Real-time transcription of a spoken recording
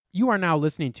You are now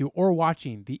listening to or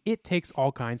watching the It Takes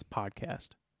All Kinds podcast.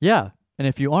 Yeah, and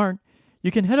if you aren't,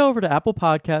 you can head over to Apple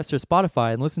Podcasts or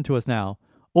Spotify and listen to us now,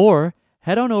 or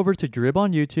head on over to Drib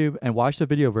on YouTube and watch the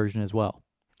video version as well.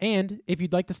 And if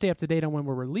you'd like to stay up to date on when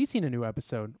we're releasing a new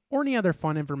episode or any other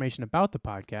fun information about the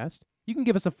podcast, you can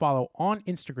give us a follow on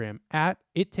Instagram at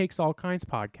It Takes All Kinds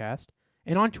Podcast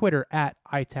and on Twitter at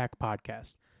ITAC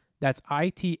Podcast. That's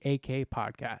ITAK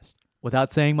Podcast.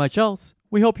 Without saying much else,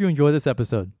 we hope you enjoy this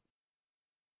episode.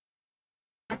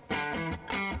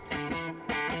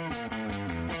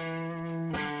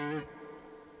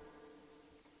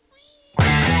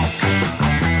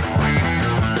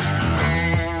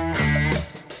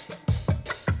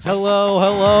 Hello,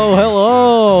 hello,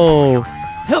 hello.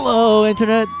 Hello,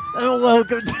 Internet, and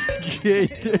welcome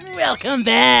to Welcome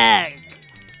back.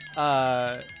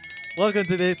 welcome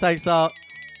to the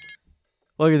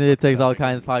It Takes All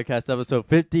Kinds podcast, episode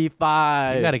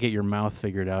 55. You got to get your mouth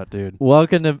figured out, dude.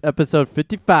 Welcome to episode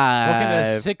 55.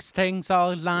 Welcome to Six Things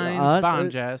All Lines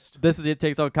Bondjust. This is the It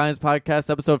Takes All Kinds podcast,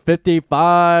 episode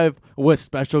 55, with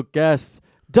special guest,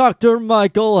 Dr.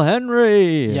 Michael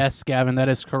Henry. Yes, Gavin, that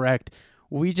is correct.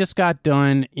 We just got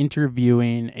done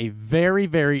interviewing a very,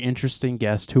 very interesting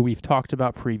guest who we've talked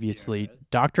about previously,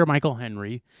 Dr. Michael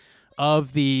Henry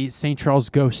of the St. Charles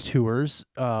Ghost Tours.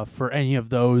 For any of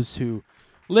those who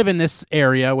live in this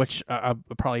area, which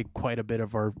probably quite a bit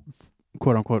of our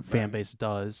quote-unquote fan base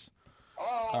does.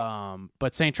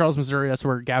 But St. Charles, Missouri, that's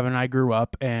where Gavin and I grew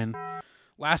up. And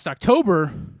last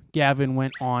October, Gavin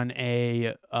went on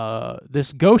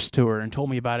this ghost tour and told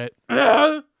me about it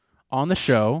on the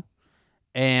show.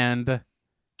 And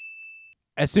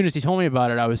as soon as he told me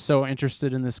about it, I was so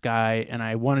interested in this guy, and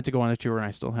I wanted to go on the tour, and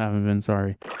I still haven't been,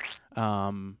 sorry.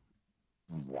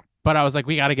 But I was like,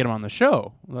 we got to get him on the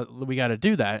show. We got to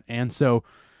do that. And so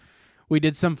we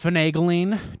did some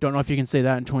finagling. Don't know if you can say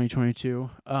that in 2022.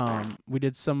 We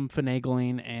did some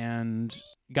finagling and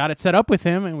got it set up with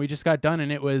him, and we just got done,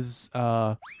 and it was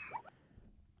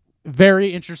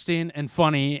very interesting and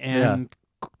funny and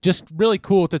just really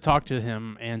cool to talk to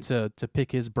him and to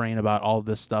pick his brain about all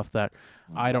this stuff that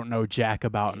I don't know jack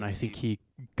about, and I think he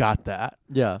got that.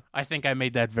 Yeah. I think I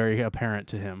made that very apparent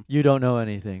to him. You don't know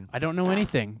anything. I don't know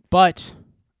anything, but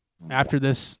after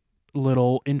this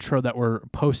little intro that we're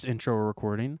post-intro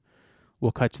recording,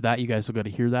 we'll cut to that. You guys will get to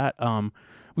hear that.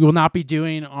 We will not be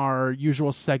doing our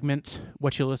usual segment,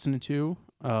 What You Listening To,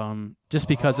 just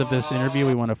because of this interview.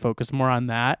 We want to focus more on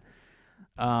that.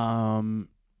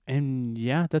 And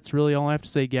yeah, that's really all I have to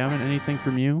say, Gavin. Anything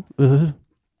from you?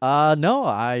 No,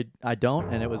 I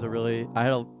don't, and it was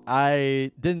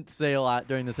I didn't say a lot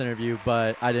during this interview,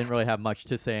 but I didn't really have much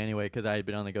to say anyway because I had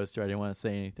been on the ghost tour. I didn't want to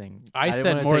say anything. I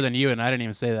said more than you, and I didn't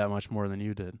even say that much more than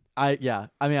you did. I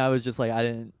was just like I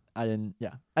didn't.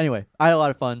 Yeah. Anyway, I had a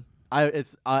lot of fun.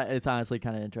 It's honestly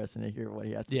kind of interesting to hear what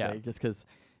he has to say, just because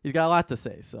he's got a lot to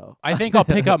say. So I think I'll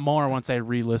pick up more once I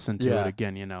re-listen to it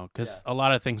again. Because a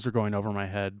lot of things are going over my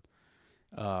head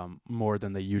more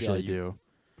than they usually do.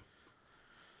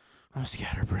 I'm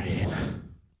scatterbrained.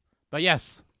 But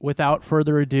yes, without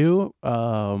further ado,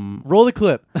 roll the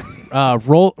clip.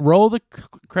 roll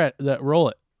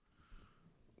it.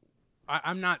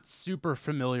 I'm not super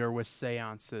familiar with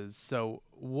seances, so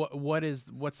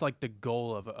what's like the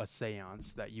goal of a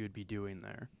seance that you would be doing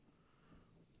there?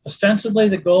 Ostensibly,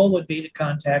 the goal would be to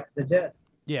contact the dead.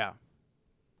 Yeah.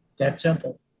 That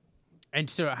simple. And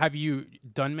so have you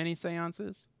done many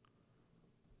seances?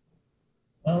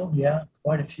 Oh, yeah,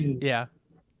 quite a few. Yeah.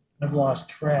 I've lost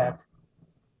track.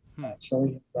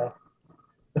 Actually, the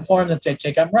form that they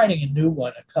take, I'm writing a new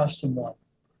one, a custom one.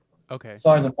 Okay.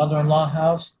 For the mother-in-law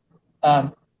house.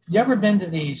 You ever been to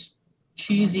these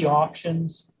cheesy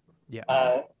auctions?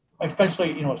 Yeah.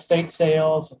 Especially, estate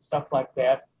sales and stuff like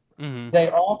that. Mm-hmm.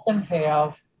 They often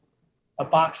have a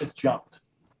box of junk.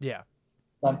 Yeah.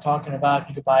 I'm talking about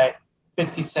you could buy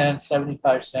 50 cents,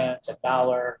 75 cents,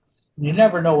 $1. And you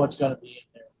never know what's going to be in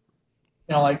there.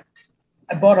 Like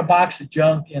I bought a box of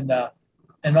junk in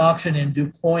an auction in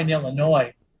DuQuoin,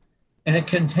 Illinois, and it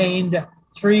contained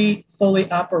 3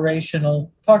 fully operational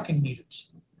parking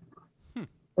meters,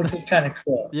 which is kind of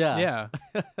cool. Yeah.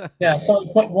 Yeah. So I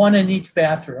put one in each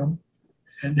bathroom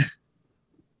and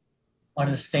on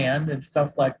a stand and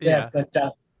stuff like that. Yeah.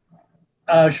 But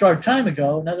a short time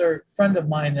ago, another friend of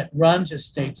mine that runs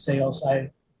estate sales,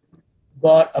 I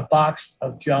bought a box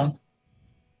of junk,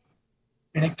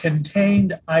 and it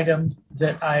contained items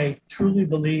that I truly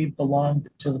believe belonged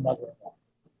to the mother-in-law.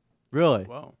 Really?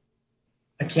 Whoa.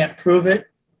 I can't prove it,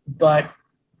 but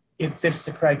it fits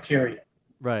the criteria.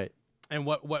 Right. And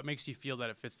what makes you feel that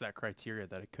it fits that criteria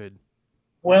that it could?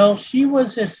 Well, she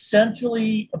was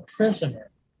essentially a prisoner,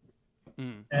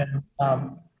 Mm.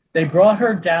 and they brought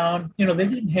her down. You know, they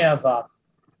didn't have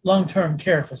long-term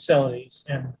care facilities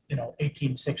in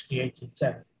 1860,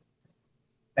 1870,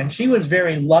 and she was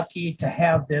very lucky to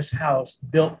have this house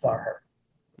built for her.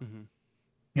 Hmm.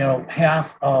 You know,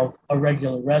 half of a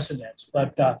regular residence,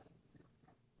 but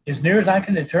as near as I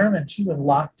can determine, she was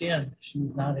locked in. She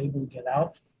was not able to get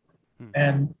out,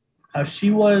 and she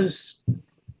was,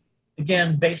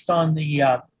 again, based on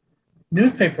the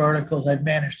newspaper articles I've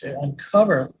managed to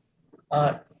uncover,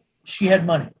 she had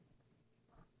money.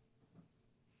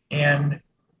 And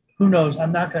who knows?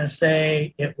 I'm not going to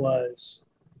say it was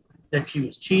that she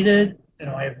was cheated. You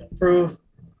know, I have no proof.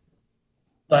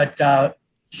 But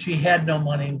she had no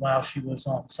money while she was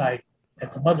on site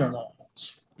at the mother-in-law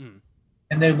house. Mm.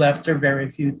 And they left her very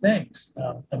few things: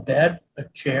 a bed, a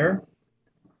chair,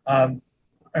 and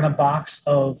a box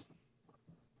of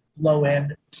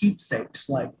low-end keepsakes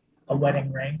like a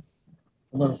wedding ring,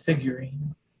 a little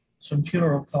figurine, some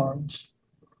funeral cards,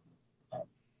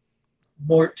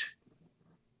 Mort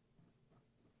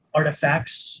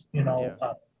artifacts, Yeah.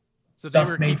 So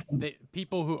stuff made from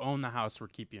people who own the house were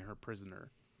keeping her prisoner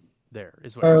there,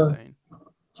 is what Her- you're saying.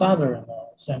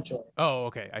 father-in-law, essentially. Oh,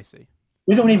 okay, I see.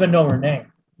 We don't even know her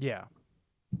name. Yeah.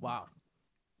 Wow.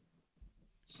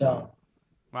 So,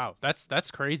 Wow.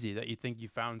 That's crazy that you think you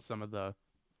found some of the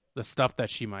stuff that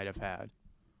she might have had.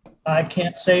 I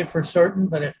can't say for certain,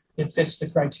 but it fits the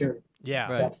criteria.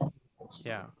 Yeah. Right. Definitely.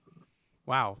 Yeah.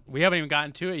 Wow. We haven't even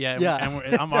gotten to it yet. Yeah.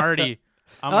 And I'm already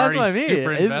Oh, that's already what I mean.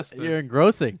 super It's- invested. You're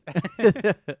engrossing.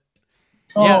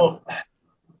 Oh,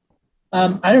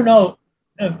 I don't know.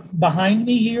 Behind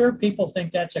me here, people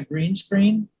think that's a green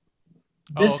screen.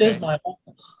 Oh, This okay. is my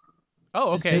office.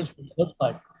 Oh, okay. This is what it looks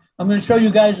like. I'm going to show you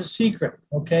guys a secret,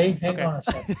 okay? Hang Okay. on a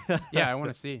second. Yeah, I want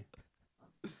to see.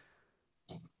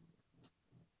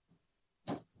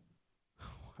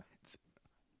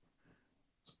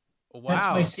 What? That's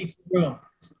Wow. my secret room.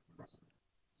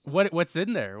 What's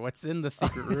in there? What's in the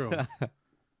secret room?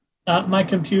 My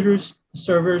computers,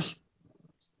 servers,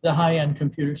 the high-end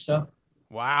computer stuff.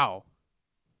 Wow.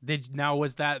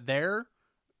 Was that there,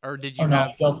 or did you Oh, no, have?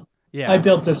 I built, Yeah. I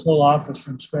built this whole office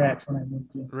from scratch when I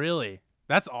moved in. Really?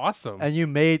 That's awesome. And you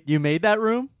made that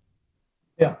room?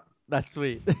 Yeah. That's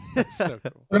sweet. That's so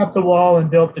cool. Put up the wall and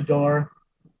built the door.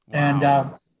 Wow. And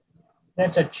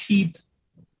that's a cheap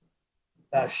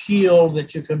shield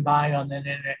that you can buy on the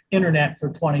internet for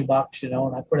 $20,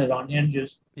 and I put it on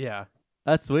hinges. Yeah.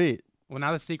 That's sweet. Well,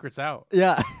 now the secret's out.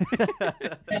 Yeah.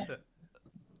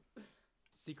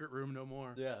 Secret room no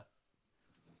more. Yeah.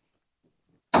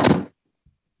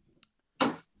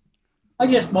 I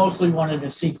just mostly wanted a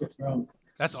secret room.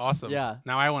 That's awesome. Yeah.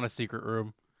 Now I want a secret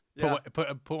room. Yeah.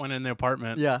 Put one in the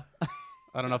apartment. Yeah.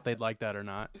 I don't know if they'd like that or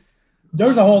not.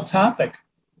 There's a whole topic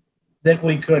that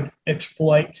we could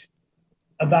exploit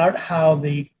about how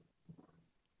the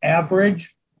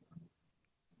average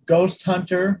ghost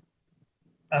hunter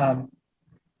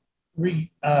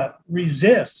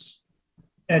resists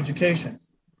education.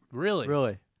 Really?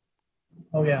 Really.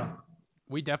 Oh, yeah.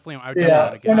 We definitely. I Yeah, definitely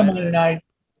a want to friend of get mine and I,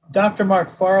 Dr.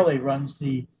 Mark Farley runs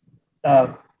the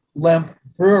Lemp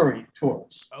Brewery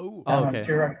tours Oh. down okay. on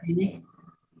Cherokee.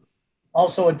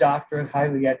 Also a doctorate,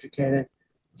 highly educated.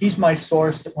 He's my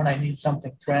source that when I need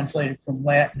something translated from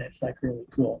Latin, it's like really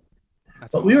cool.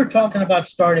 That's But we were talking about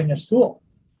starting a school,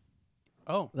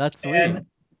 Oh. That's sweet. and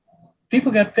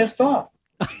people got pissed off.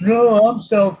 No, I'm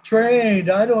self-trained.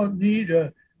 I don't need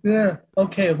a. Yeah,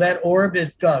 okay, that orb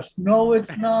is dust. No,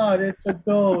 it's not. It's a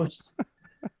ghost.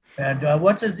 And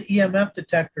what does the EMF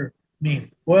detector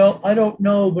mean? Well, I don't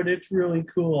know, but it's really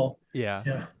cool. Yeah.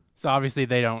 Yeah. So obviously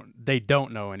they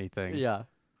don't know anything. Yeah.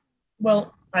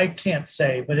 Well, I can't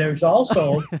say, but there's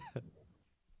also,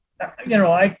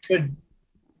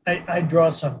 I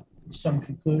draw some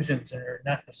conclusions that are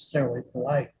not necessarily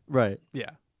polite. Right.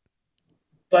 Yeah.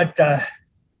 But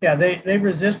yeah, they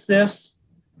resist this,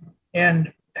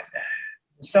 and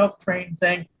the self-trained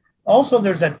thing. Also,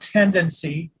 there's a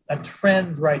tendency, a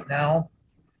trend right now.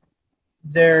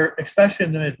 There, especially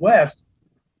in the Midwest,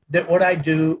 that what I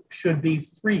do should be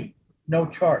free, no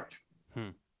charge.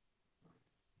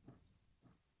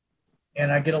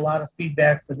 And I get a lot of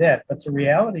feedback for that. But the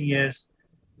reality is,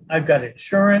 I've got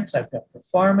insurance, I've got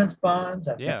performance bonds,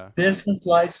 I've Yeah. got business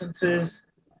licenses.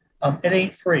 It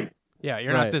ain't free. Yeah.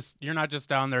 You're Right. You're not just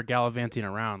down there gallivanting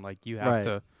around. Like you have Right.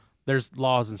 to. There's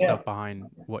laws and Yeah. stuff behind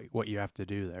what you have to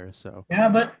do there. So. Yeah,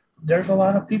 but there's a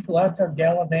lot of people out there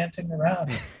gallivanting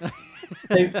around.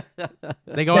 They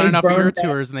They go on They enough of burn your down-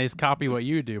 tours and they just copy what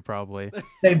you do, probably.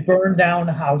 they burn down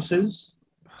houses,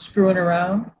 screwing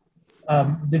around.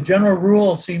 The general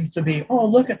rule seems to be, oh,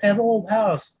 look at that old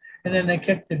house. And then they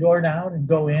kick the door down and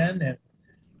go in, and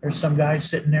there's some guy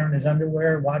sitting there in his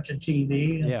underwear watching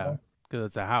TV. Yeah, because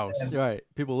it's a house. Right.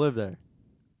 People live there.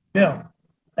 Yeah.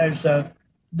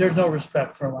 There's no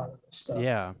respect for a lot of this stuff.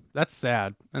 Yeah, that's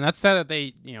sad. And that's sad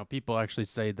that people actually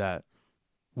say that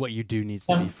what you do needs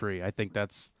to be free. I think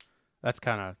that's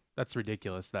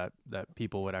ridiculous that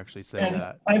people would actually say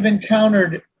that. I've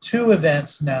encountered 2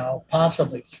 events now,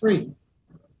 possibly 3,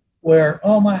 where,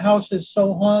 oh, my house is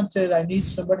so haunted, I need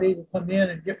somebody to come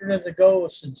in and get rid of the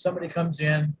ghosts. And somebody comes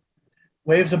in,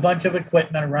 waves a bunch of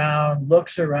equipment around,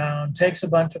 looks around, takes a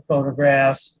bunch of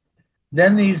photographs.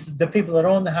 Then the people that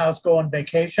own the house go on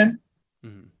vacation,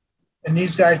 and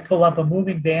these guys pull up a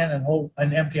moving van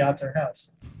and empty out their house.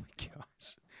 Oh my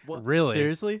gosh. What, really?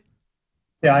 Seriously?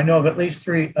 Yeah, I know of at least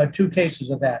 2 cases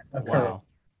of that occurring. Wow.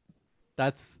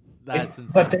 That's insane.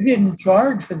 But they didn't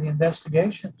charge for the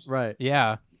investigations. Right.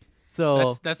 Yeah.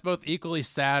 So that's both equally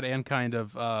sad and kind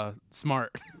of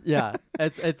smart. Yeah,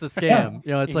 it's a scam.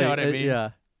 You know, it's you know what I mean? Yeah.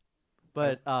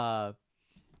 But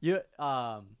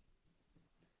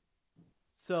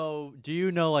so do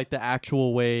you know like the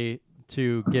actual way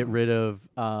to get rid of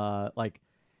I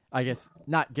guess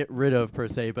not get rid of per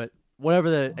se, but whatever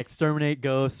the exterminate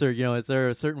ghosts, or is there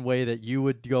a certain way that you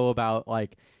would go about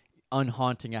like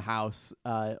unhaunting a house,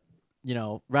 rather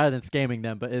than scamming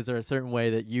them, but is there a certain way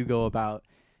that you go about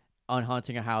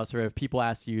unhaunting a house, or if people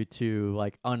ask you to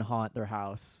like unhaunt their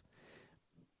house?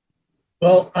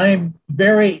 Well, I'm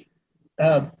very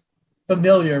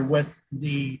familiar with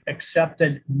the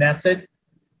accepted method.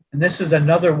 And this is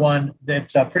another one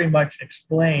that's pretty much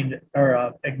explained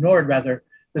or ignored, rather.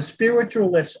 The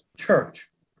Spiritualist Church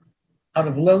out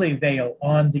of Lilyvale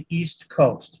on the East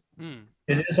Coast.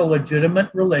 It is a legitimate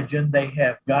religion. They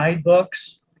have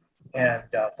guidebooks and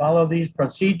follow these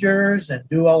procedures and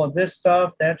do all of this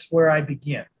stuff. That's where I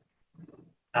begin.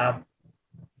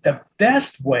 The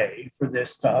best way for this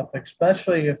stuff,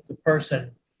 especially if the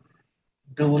person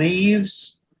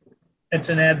believes it's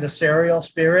an adversarial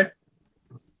spirit,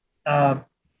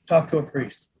 talk to a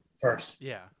priest first.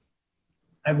 Yeah.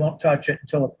 I won't touch it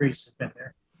until a priest has been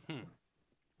there.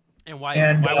 And why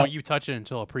won't you touch it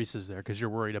until a priest is there? Because you're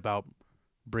worried about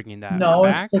bringing that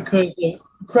back? It's because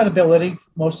of credibility,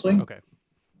 mostly. Okay.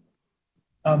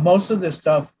 Most of this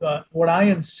stuff, what I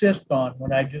insist on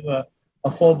when I do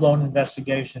a full-blown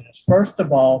investigation is, first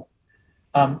of all,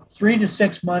 3 to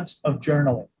 6 months of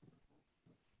journaling.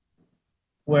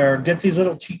 Where get these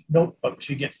little cheap notebooks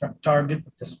you get from Target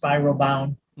with the spiral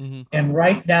bound, and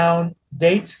write down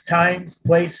dates, times,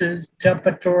 places,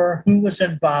 temperature, who was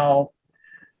involved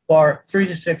for 3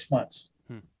 to 6 months,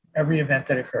 every event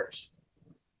that occurs.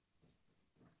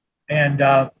 And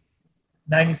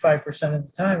 95% of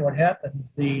the time, what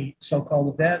happens, the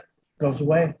so-called event goes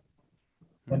away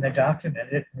when they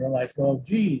document it and realize, well,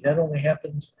 gee, that only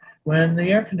happens when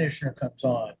the air conditioner comes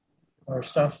on or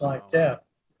stuff like that.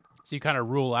 So you kind of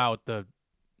rule out the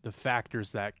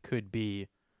factors that could be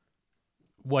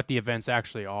what the events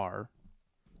actually are.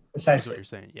 Precisely. Is what you're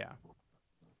saying, yeah.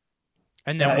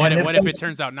 And then what if it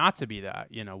turns out not to be that?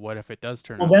 What if it does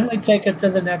turn out? Well, then we take it to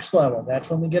the next level.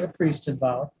 That's when we get a priest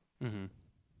involved.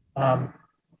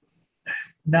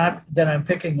 Not that I'm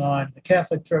picking on the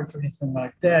Catholic Church or anything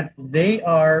like that. They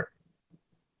are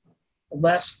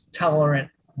less tolerant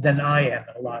than I am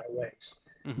in a lot of ways.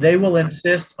 They will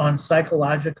insist on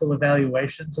psychological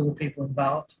evaluations of the people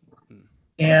involved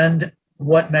and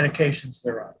what medications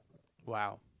they're on.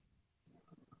 Wow.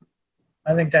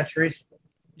 I think that's reasonable.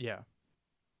 Yeah.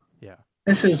 Yeah.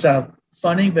 This is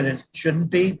funny, but it shouldn't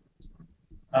be.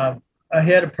 I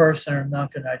had a person, I'm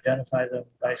not going to identify them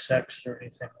by sex or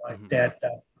anything like that,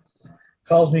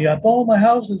 calls me up, oh, my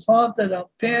house is haunted, I'm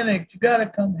panicked, you got to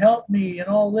come help me and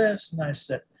all this. And I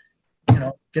said,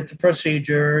 get the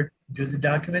procedure, do the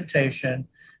documentation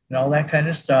and all that kind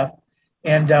of stuff.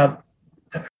 And I'm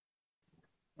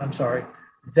sorry,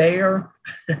 their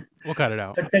we'll cut it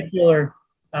out. Particular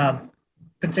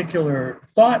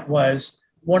thought was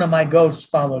one of my ghosts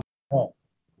followed home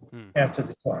after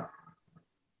the talk.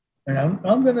 And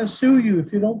I'm going to sue you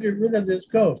if you don't get rid of this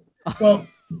ghost. Well,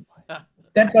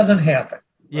 that doesn't happen.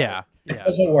 Yeah. It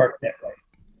doesn't work that way.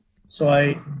 So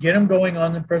I get them going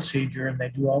on the procedure and they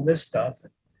do all this stuff.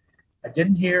 I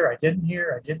didn't hear.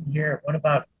 It went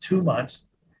about 2 months.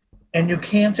 And you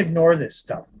can't ignore this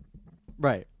stuff.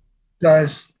 Right.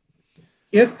 Because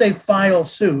if they file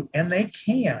suit, and they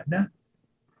can,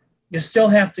 you still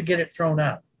have to get it thrown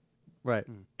out. Right.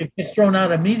 It gets thrown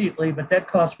out immediately, but that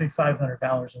cost me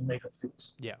 $500 in legal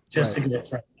fees. Yeah. Just to get it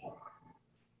thrown out.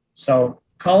 So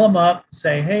call them up,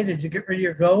 say, hey, did you get rid of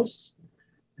your ghosts?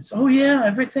 It's, oh yeah,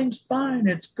 everything's fine.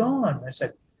 It's gone. I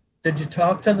said, did you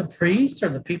talk to the priest or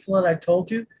the people that I told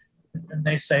you? And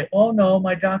they say, oh no,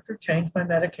 my doctor changed my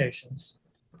medications.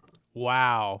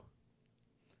 Wow.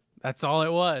 That's all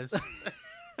it was.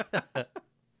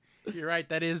 You're right.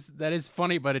 That is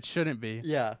funny, but it shouldn't be.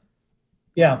 Yeah.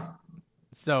 Yeah.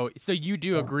 So you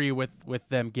do agree with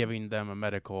them giving them a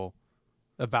medical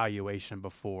evaluation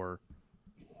before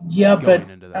Yeah, but going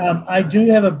into that? I do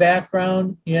have a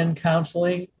background in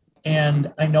counseling,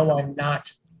 and I know I'm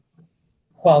not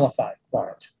qualified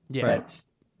for it. Yeah. That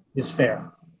is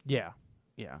fair. Yeah.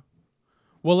 Yeah.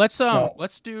 Well, let's So-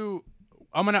 do.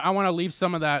 I want to leave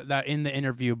some of that in the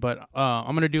interview, but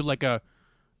I'm gonna do like an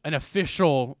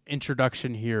official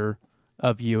introduction here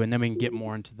of you, and then we can get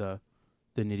more into the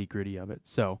nitty gritty of it.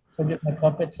 So So get my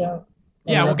puppets out.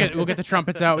 yeah, we'll get the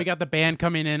trumpets out. We got the band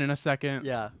coming in a second.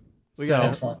 Yeah. We So- got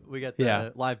Excellent. the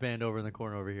Yeah. live band over in the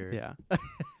corner over here.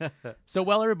 Yeah. So,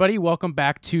 well, everybody, welcome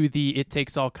back to the It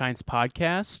Takes All Kinds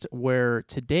podcast, where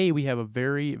today we have a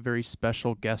very, very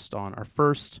special guest on. Our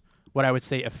first, what I would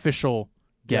say, official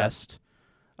guest,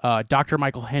 Dr.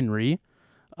 Michael Henry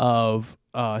of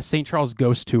St. Charles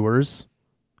Ghost Tours,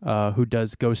 who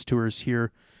does ghost tours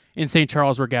here in St.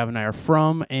 Charles, where Gavin and I are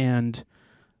from. And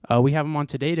we have him on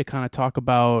today to kind of talk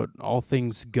about all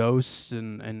things ghosts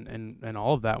and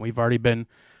all of that. We've already been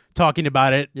talking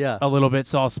about it Yeah. a little bit,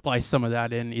 so I'll splice some of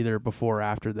that in either before or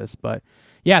after this. But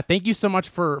yeah, thank you so much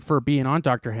for being on,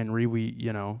 Dr. Henry. We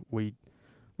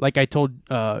like I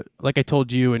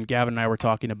told you, and Gavin and I were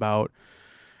talking about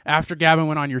after Gavin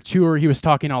went on your tour, he was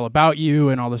talking all about you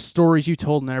and all the stories you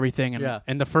told and everything. And Yeah.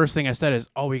 and the first thing I said is,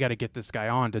 oh, we got to get this guy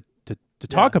on to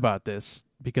talk about this,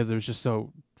 because it was just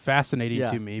so fascinating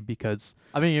Yeah. to me, because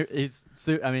I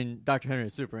mean, Dr. Henry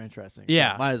is super interesting. So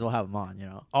Yeah. might as well have him on, you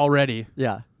know. already.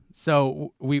 Yeah.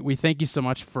 So we thank you so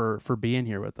much for being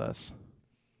here with us.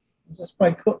 That's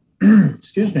quite cool.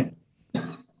 Excuse me.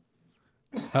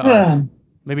 Uh-oh.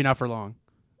 Maybe not for long.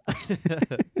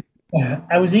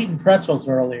 I was eating pretzels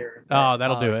earlier. Oh,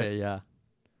 that'll do okay, it. Yeah.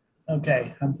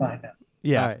 Okay, I'm fine now.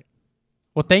 Yeah. All right.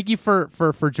 Well, thank you for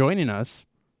joining us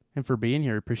and for being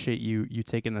here. Appreciate you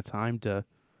taking the time to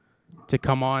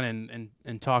come on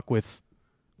and talk with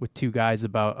two guys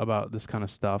about this kind of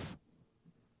stuff.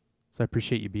 So I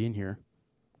appreciate you being here.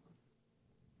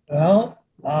 Well,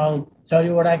 I'll tell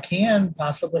you what I can,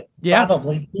 possibly. Yeah.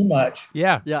 Probably too much.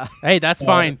 Yeah. Yeah. Hey, that's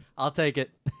fine. I'll take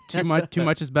it. Too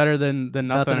much is better than nothing,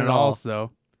 Nothing at at all. all.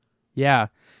 So, yeah.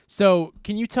 So,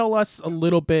 can you tell us a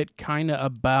little bit kind of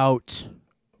about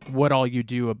what all you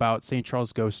do about St.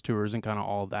 Charles Ghost Tours and kind of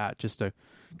all that, just to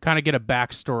kind of get a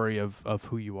backstory of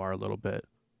who you are a little bit?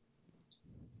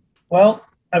 Well,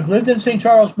 I've lived in St.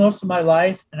 Charles most of my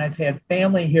life, and I've had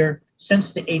family here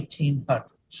since the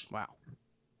 1800s. Wow.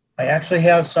 I actually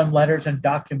have some letters and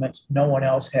documents no one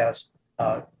else has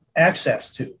access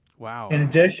to. Wow. In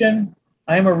addition,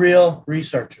 I'm a real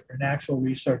researcher, an actual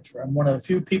researcher. I'm one of the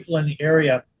few people in the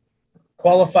area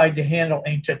qualified to handle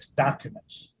ancient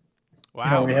documents. Wow.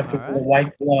 You know, we have to all wear right.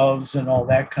 white gloves and all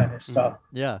that kind of stuff.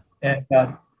 Yeah. And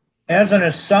as an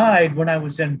aside, when I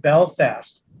was in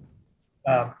Belfast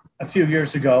a few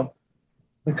years ago,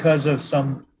 because of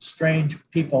some strange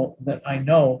people that I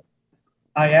know,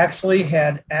 I actually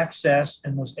had access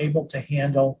and was able to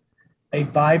handle a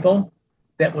Bible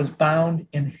that was bound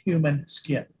in human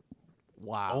skin.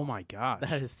 Wow. Oh my gosh.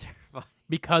 That is terrifying.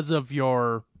 Because of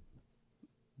your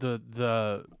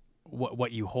the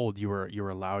what you hold, you were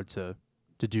allowed to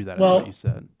do that. Is Well, what you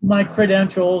said. My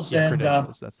credentials, Yeah, and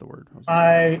credentials. That's the word.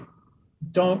 I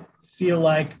don't feel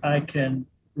like I can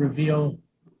reveal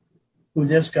who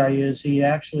this guy is. He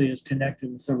actually is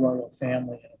connected with the royal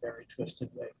family in a very twisted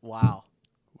way. Wow.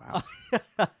 Wow.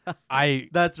 I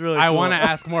That's really I cool. want to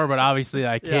ask more, but obviously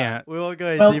I Yeah, can't. we won't go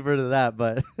any Well- deeper into that,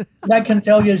 but What I can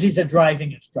tell you is he's a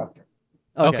driving instructor,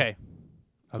 Okay.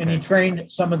 and he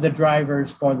trained some of the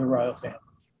drivers for the royal family.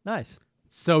 Nice.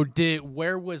 So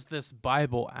where was this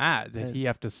Bible at? Did he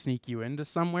have to sneak you into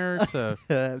somewhere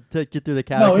to? Take you through the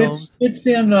No, catacombs.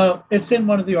 it's in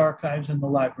one of the archives in the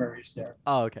libraries there.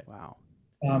 Oh, okay. Wow.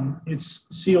 It's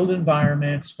sealed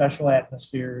environments, special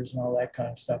atmospheres, and all that kind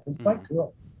of stuff. It's quite Mhm.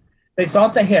 cool. They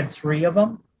thought they had 3 of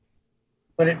them,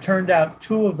 but it turned out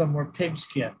 2 of them were pig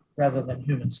skin rather than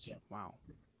human skin. Wow.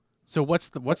 So what's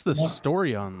the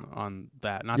story on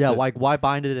that? Not Yeah, to- like why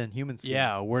bind it in human skin?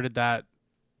 Yeah, where did that?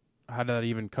 How did that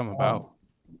even come about?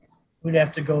 We'd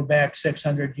have to go back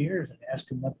 600 years and ask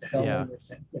them what the hell Yeah. they were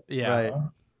thinking. Yeah. Right. You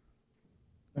know?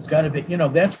 There's got to be,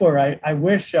 that's where I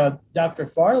wish Dr.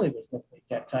 Farley was with me at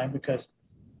that time, because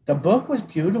the book was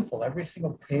beautiful. Every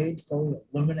single page fully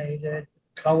illuminated,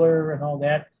 color and all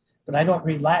that. But I don't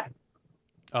read Latin.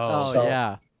 Oh, So-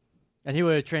 yeah. And he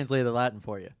would have translated the Latin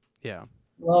for you. Yeah.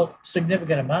 Well,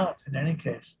 significant amount in any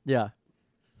case. Yeah.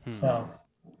 So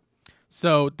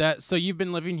So you've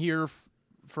been living here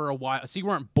for a while. So you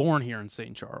weren't born here in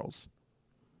St. Charles.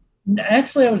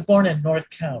 actually, I was born in North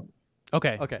County.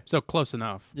 Okay. Okay. So close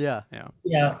enough. Yeah.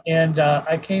 Yeah, and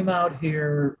I came out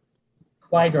here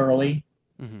quite early,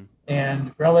 Mm-hmm.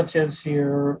 and relatives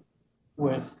here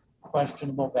with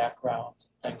questionable backgrounds,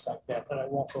 things like that I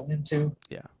won't go into.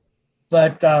 Yeah.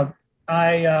 But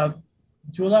I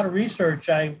do a lot of research.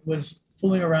 I was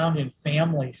fooling around in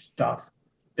family stuff,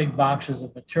 big boxes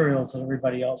of materials that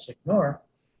everybody else ignore.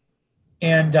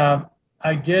 And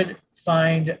I did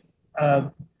find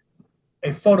a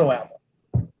photo album,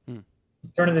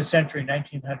 turn of the century,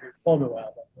 1900 photo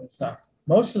album with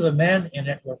most of the men in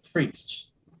it were priests,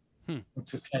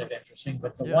 which was kind of interesting.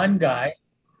 But the one guy,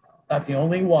 not the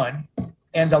only one,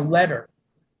 and a letter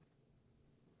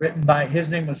written by, his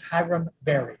name was Hiram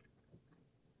Berry,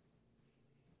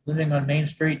 living on Main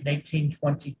Street in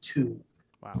 1822.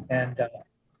 Wow. And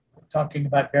talking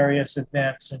about various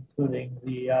events, including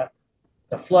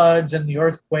the floods and the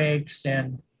earthquakes,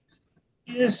 and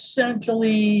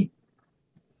essentially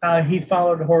he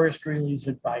followed Horace Greeley's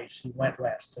advice. He went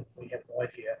west, and we have no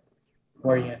idea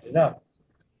where he ended up.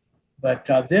 But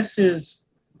this is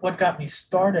what got me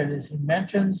started. Is he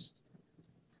mentions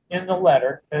in the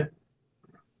letter that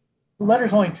the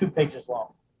letter's only 2 pages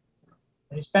long.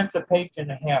 And he spent a page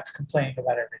and a half complaining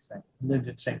about everything. He lived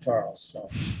in St. Charles, so.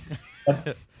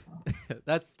 But,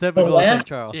 That's typical of last- St.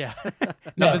 Charles. Yeah.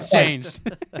 Nothing's right. changed.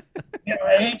 you know,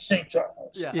 I hate St.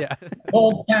 Charles. Yeah. Yeah. The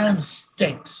whole town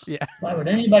stinks. Yeah. Why would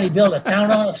anybody build a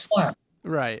town on a swamp?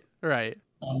 Right. Right.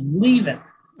 I'm leaving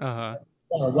Uh-huh.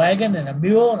 on a wagon and a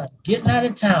mule, and I'm getting out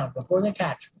of town before they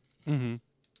catch me. Mm-hmm.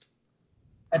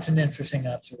 That's an interesting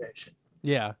observation.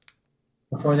 Yeah.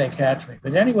 Before they catch me.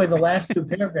 But anyway, the last 2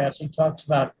 paragraphs, he talks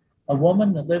about a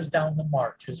woman that lives down the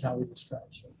march, is how he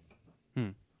describes her.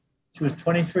 She was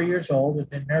 23 years old, had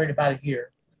been married about a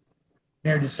year,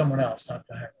 married to someone else, not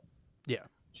to her. Yeah.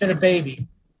 She had a baby.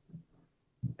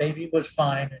 The baby was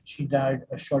fine, and she died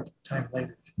a short time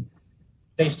later,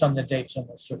 based on the dates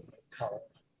almost certainly of cholera.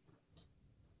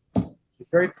 She's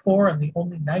very poor, and the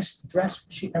only nice dress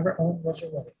she ever owned was a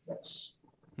wedding dress.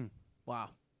 Wow.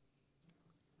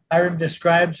 Hiram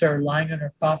describes her lying in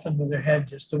her coffin with her head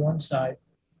just to one side,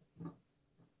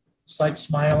 slight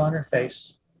smile on her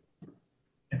face,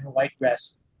 in her white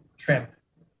dress, trimmed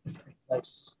with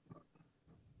lace.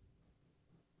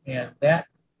 And that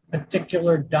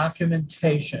particular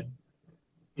documentation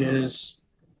is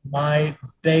my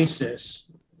basis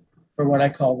for what I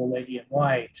call the Lady in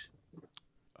White.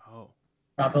 Oh.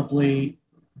 Probably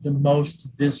the most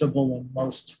visible and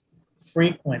most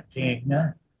frequenting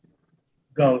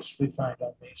ghosts we find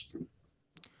on Main Street.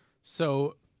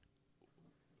 So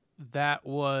that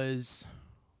was.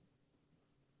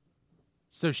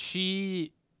 So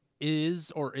she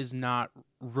is or is not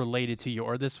related to you,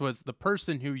 or this was the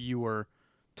person who you were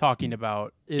talking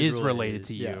about Is is related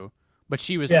to related, you, but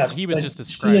he was Yes, just but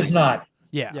describing. She is not.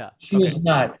 Yeah. Yeah. She is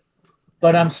not.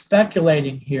 But I'm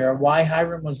speculating here why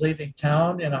Hiram was leaving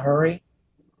town in a hurry.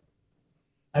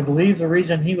 I believe the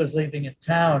reason he was leaving in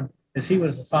town is he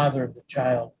was the father of the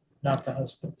child, not the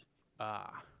husband.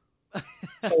 Ah.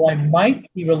 So I might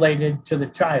be related to the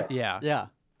child. Yeah. Yeah.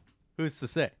 Who's to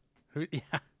say? Yeah.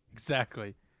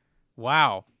 Exactly.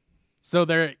 Wow. So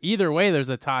there, either way, there's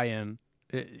a tie-in,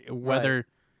 whether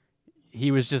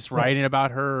he was just writing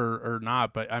about her or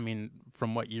not. But I mean,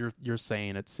 from what you're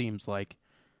saying, it seems like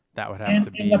that would have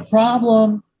to be. And the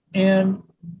problem, and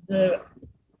the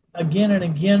again and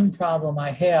again problem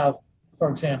I have, for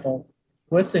example,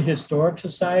 with the Historic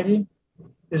Society,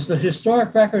 is the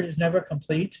historic record is never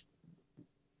complete.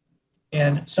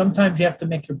 And sometimes you have to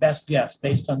make your best guess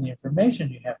based on the information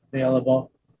you have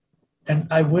available. And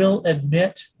I will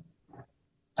admit,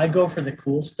 I go for the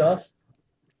cool stuff.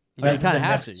 Well, you rather kind of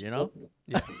than have to, you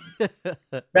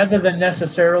know? rather than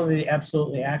necessarily the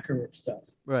absolutely accurate stuff.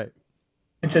 Right.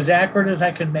 It's as accurate as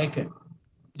I can make it.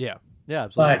 Yeah. Yeah,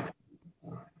 absolutely.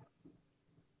 But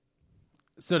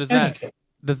So does in any that case,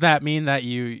 does that mean that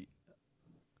you?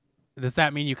 Does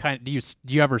that mean you kind of do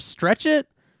you ever stretch it?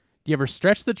 Do you ever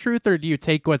stretch the truth, or do you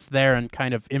take what's there and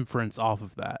kind of inference off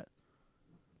of that?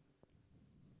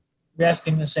 you're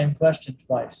asking the same question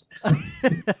twice.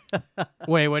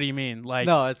 Wait, what do you mean? Like,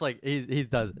 No, it's like he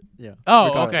does it. Yeah. oh,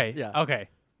 regardless, okay, Yeah. okay,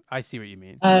 I see what you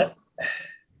mean.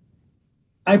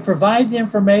 I provide the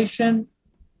information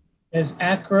as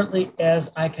accurately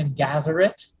as I can gather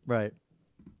it, Right.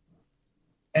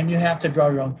 and you have to draw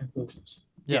your own conclusions.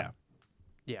 Yeah.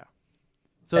 Yeah.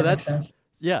 So That makes that's sense?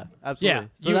 Yeah, absolutely. Yeah.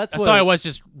 So that's what. so I was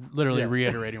just literally Yeah.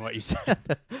 reiterating what you said.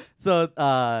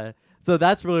 So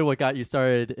that's really what got you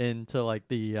started into like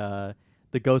the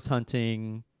ghost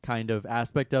hunting kind of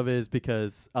aspect of it, is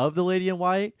because of the Lady in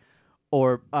White,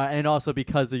 or and also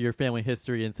because of your family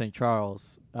history in St.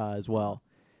 Charles as well.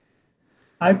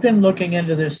 I've been looking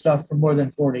into this stuff for more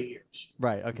than 40 years.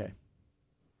 Right. Okay.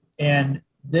 And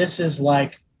this is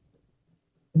like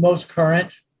the most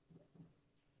current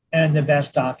and the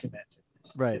best documented.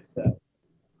 Right. If the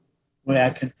way I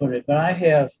can put it. But I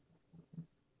have,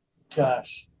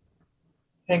 gosh,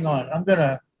 hang on.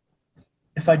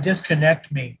 If I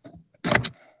disconnect me.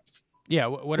 Yeah,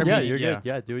 whatever. Yeah, you, you're good.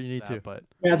 Yeah, do what you need to. But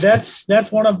Yeah,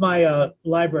 that's one of my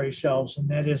library shelves, and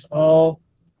that is all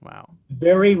wow,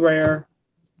 very rare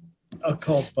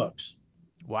occult books.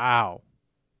 wow,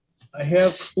 I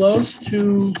have close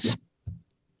to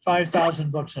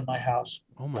 5,000 books in my house,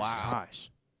 oh my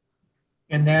gosh.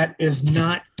 and that is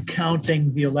not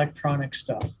counting the electronic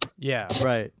stuff, Yeah,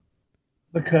 Right.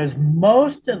 because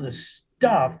most of the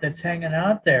stuff that's hanging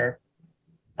out there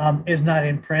is not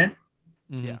in print.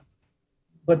 Mhm. Yeah.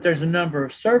 But there's a number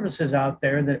of services out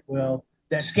there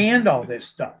that scanned all this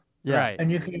stuff, Yeah. right.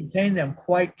 and you can obtain them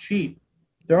quite cheap.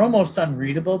 They're almost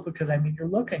unreadable because you're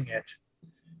looking at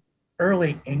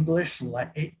early English.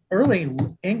 Early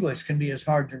English can be as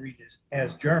hard to read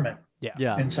as German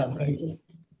Yeah. in some cases.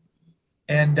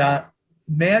 And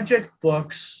magic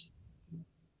books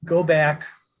go back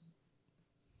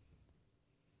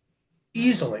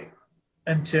easily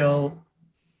until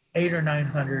 800 or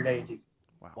 900 AD.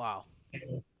 Wow.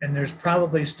 And there's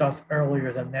probably stuff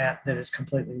earlier than that is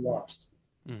completely lost.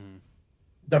 Mhm.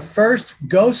 The first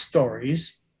ghost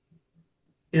stories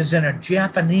is in a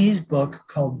Japanese book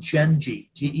called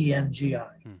Genji,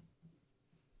 Gengi. Hmm.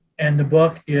 And the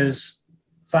book is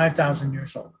 5,000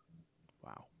 years old.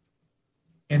 Wow.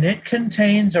 And it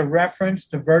contains a reference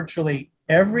to virtually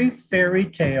every fairy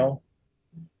tale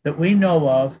that we know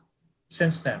of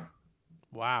since then.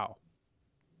 Wow.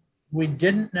 We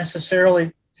didn't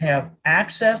necessarily have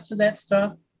access to that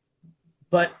stuff,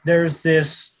 but there's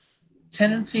this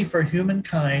tendency for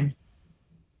humankind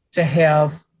to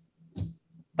have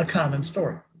a common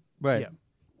story. Right.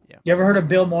 Yeah. You ever heard of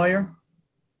Bill Moyer?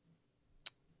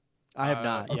 I have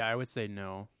not. Yeah, I would say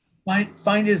no.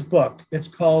 Find his book. It's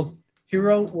called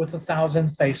Hero with a Thousand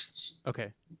Faces.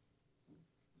 Okay.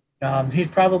 He's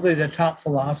probably the top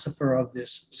philosopher of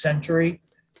this century.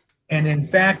 And in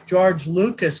fact, George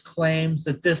Lucas claims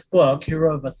that this book,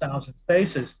 Hero of a Thousand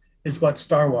Faces, is what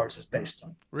Star Wars is based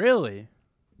on. Really?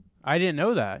 I didn't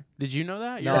know that. Did you know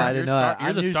that? No, I didn't know that.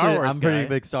 You're the Star Wars I'm a pretty guy.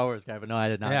 big Star Wars guy, but no, I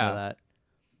did not Yeah. know that.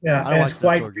 Yeah, I and watched it's the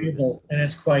quite George beautiful and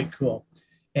it's quite cool.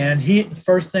 And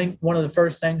one of the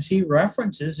first things he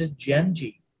references is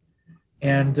Genji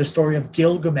and the story of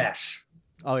Gilgamesh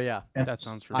Oh yeah. That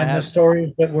sounds and familiar. the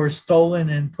stories that were stolen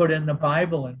and put in the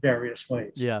Bible in various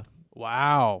ways. Yeah.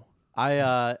 Wow.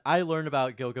 I learned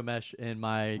about Gilgamesh in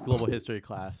my global history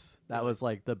class. That was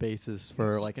like the basis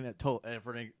for like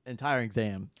for an entire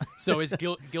exam. So is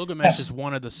Gilgamesh is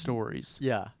one of the stories,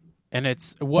 Yeah. and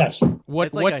it's what Yes. what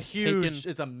It's like what's a huge. taken.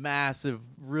 It's a massive,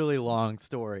 really long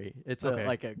story. It's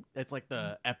Okay. It's like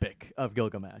the epic of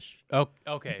Gilgamesh. Oh,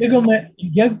 okay.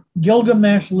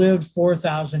 Gilgamesh lived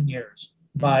 4,000 years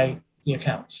by the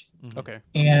accounts. Okay.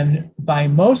 And by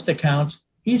most accounts,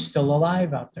 he's still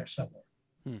alive out there somewhere.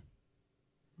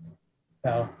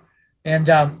 So, and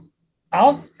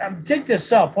I'll dig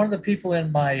this up. One of the people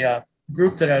in my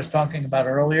group that I was talking about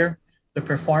earlier, the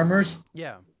performers,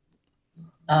 Yeah.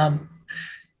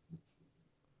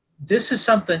 this is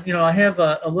something, I have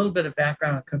a little bit of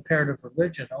background in comparative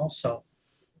religion also.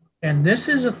 And this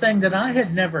is a thing that I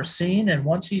had never seen. And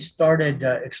once he started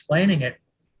explaining it,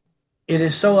 it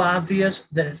is so obvious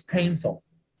that it's painful.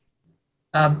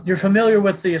 You're familiar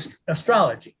with the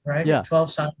astrology, right? Yeah. The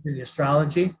 12 signs of the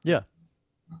astrology. Yeah.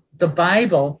 The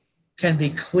Bible can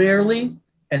be clearly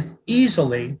and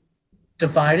easily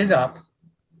divided up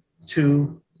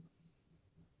to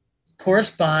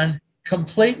correspond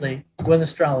completely with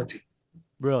astrology.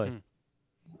 Really?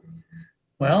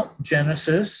 Well,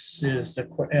 Genesis is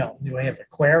we have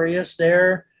Aquarius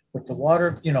there with the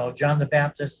water, John the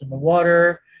Baptist in the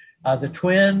water, the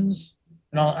twins,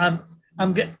 and all.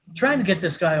 I'm trying to get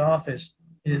this guy off his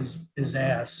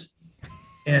ass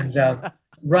and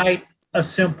write a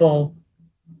simple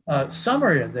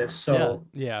summary of this, so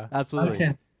Yeah. I Absolutely.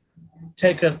 can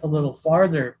take it a little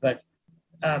farther. But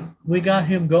we got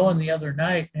him going the other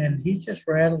night, and he's just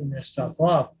rattling this stuff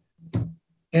off,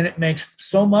 and it makes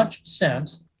so much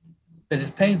sense that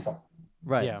it's painful.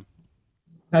 Right. Yeah.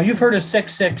 Now you've heard of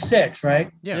 666,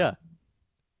 right? Yeah. Yeah.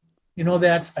 You know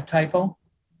that's a typo.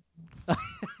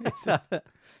 What's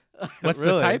the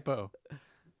Really? typo?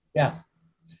 Yeah.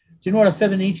 Do you know what a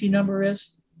Fibonacci number is?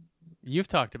 You've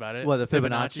talked about it. What, the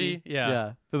Fibonacci?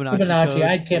 Yeah. Fibonacci. Fibonacci. code?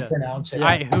 I can't Yeah. pronounce it.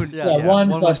 Yeah. Yeah, 1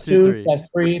 1, plus 1, 2 3. plus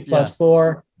 3 plus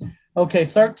 4. Okay,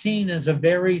 13 is a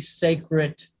very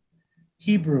sacred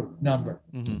Hebrew number.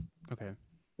 Mm-hmm. Okay.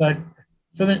 But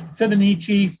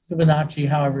Fibonacci,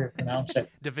 however you pronounce it,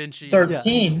 Da Vinci.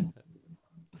 13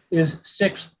 is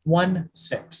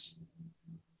 616.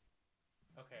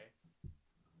 Okay.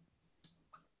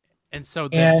 And so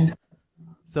then, And,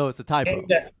 So it's a typo.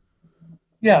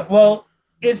 yeah, well,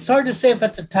 it's hard to say if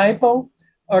it's a typo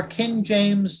or King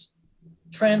James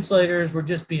translators were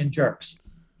just being jerks.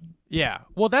 yeah.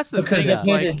 Well, that's the Because thing. they It's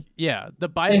like, hated- the They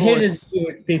Bible hated is,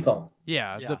 Jewish people.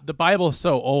 yeah, Yeah. the Bible is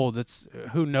so old. It's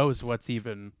who knows what's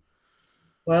even.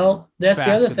 Well, that's the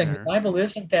Fact other in thing. there. The Bible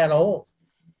isn't that old.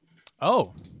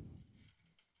 Oh,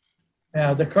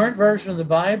 Now, the current version of the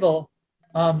Bible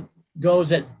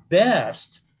goes at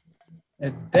best,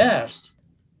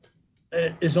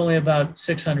 is only about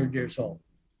 600 years old.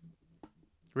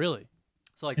 really?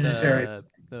 It's like In this area.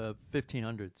 the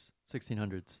 1500s,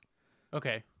 1600s,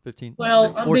 Okay. 15.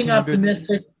 Well, I'm being 1400s.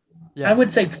 optimistic. Yeah. I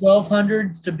would say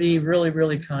 1200 to be really,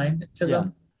 really kind to Yeah.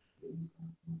 them.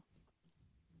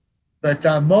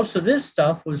 But most of this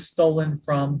stuff was stolen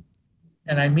from,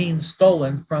 and I mean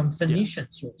stolen from Phoenician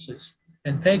sources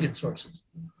and pagan sources.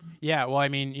 Yeah. Well, I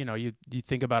mean, you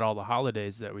think about all the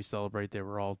holidays that we celebrate. They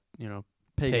were all,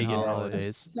 pagan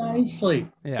holidays. Precisely.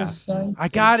 Yeah. Precisely. I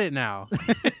got it now.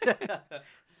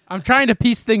 I'm trying to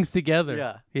piece things together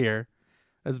Yeah. here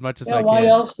as much as Yeah, I why can.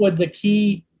 else would the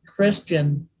key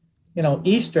Christian,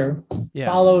 Easter Yeah.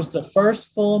 follows the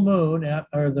first full moon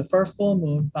or the first full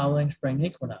moon following spring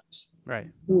equinox? Right.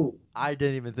 Ooh. I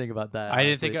didn't even think about that. I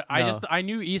didn't think. honestly. I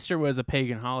knew Easter was a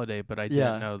pagan holiday, but I didn't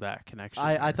Yeah. know that connection.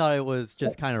 I thought it was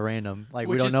just kind of random. Like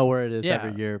we Which don't is- know where it is yeah,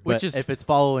 every year. which But is if it's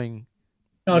following,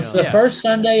 No, it's the Yeah. first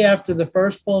Sunday after the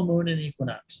first full moon and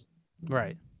equinox.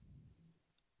 Right.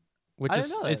 Which I is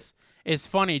didn't know that. it's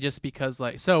funny just because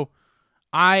so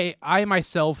I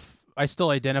myself I still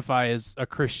identify as a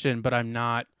Christian, but I'm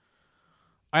not.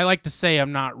 I like to say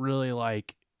I'm not really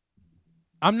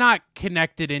I'm not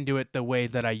connected into it the way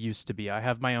that I used to be. I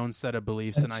have my own set of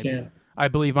beliefs, and I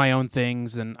believe my own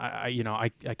things, and I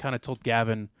kind of told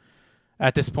Gavin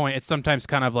at this point it's sometimes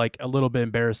kind of like a little bit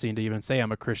embarrassing to even say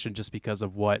I'm a Christian just because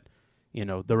of what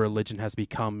the religion has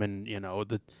become, and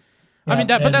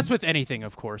but that's with anything,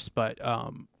 of course, but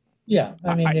Yeah,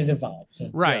 I mean, it evolves.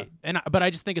 right. But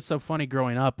I just think it's so funny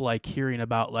growing up, hearing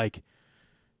about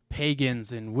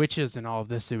pagans and witches and all of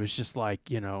this. It was just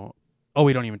oh,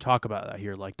 we don't even talk about that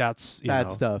here. That's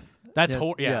bad stuff. That's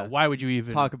Yeah, yeah. Why would you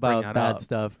even Talk bring about that bad up?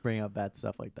 stuff, bring up bad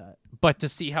stuff like that. But to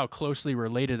see how closely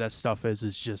related that stuff is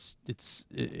just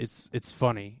it's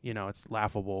funny. It's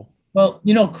laughable. Well,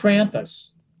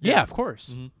 Krampus Yeah, of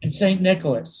course. Mhm. and St.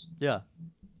 Nicholas. Yeah.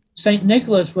 St.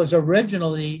 Nicholas was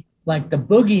originally like the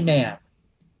boogeyman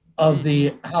of Hmm.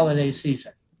 the holiday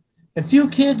season. If you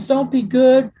kids don't be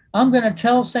good, I'm going to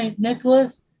tell St.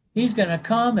 Nicholas he's going to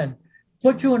come and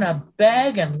put you in a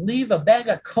bag and leave a bag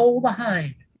of coal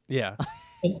behind. Yeah.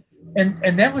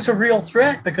 And that was a real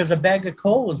threat because a bag of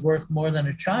coal was worth more than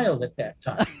a child at that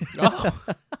time. Oh,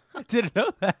 I didn't know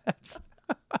that.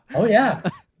 Oh, yeah.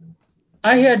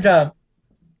 I had, I'm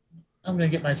going to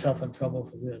get myself in trouble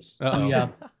for this.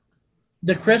 Uh-oh.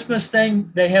 The Christmas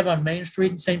thing they have on Main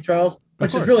Street in St. Charles, which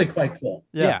is course. really quite cool.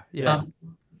 Yeah.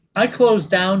 I closed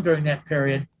down during that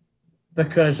period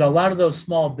because a lot of those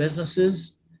small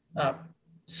businesses,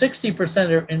 60% of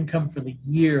their income for the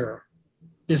year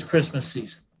is Christmas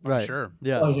season. Right. Sure.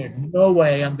 Yeah. So there's no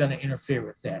way I'm going to interfere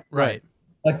with that. Right.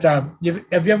 But have you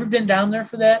ever been down there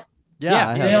for that? Yeah,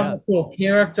 I They have, have yeah. the cool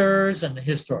characters and the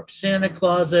historic Santa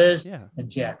Clauses Yeah. and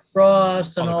Jack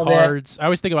Frost and All all the that. cards. I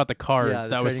always think about the cards. Yeah, the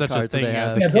that was trading such a cards that thing they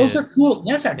as have. a Yeah, kid. those are cool.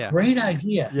 That's a Yeah. great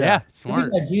idea. Yeah, Great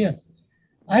smart. idea.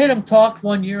 I had them talked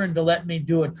one year into letting me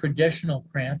do a traditional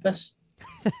Krampus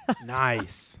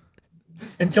Nice.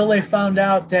 until they found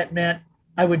out that meant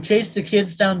I would chase the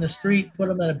kids down the street, put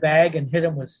them in a bag, and hit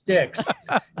them with sticks.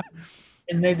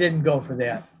 And they didn't go for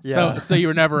that. Yeah. So you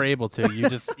were never able to. You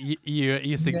just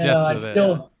you suggested I it.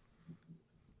 still,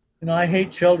 I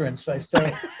hate children, so I still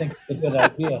think it's a good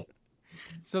idea.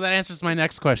 So that answers my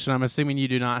next question. I'm assuming you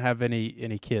do not have any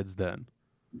kids then.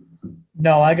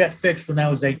 No, I got fixed when I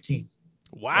was 18.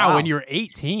 Wow, when you were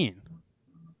 18.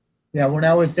 Yeah, when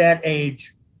I was that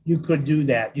age, you could do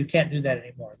that. You can't do that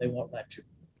anymore. They won't let you.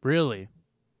 Really?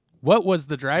 What was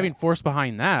the driving force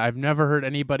behind that? I've never heard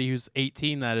anybody who's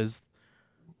 18 that has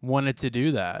wanted to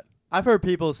do that. I've heard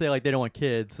people say like they don't want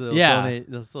kids, so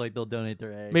they'll donate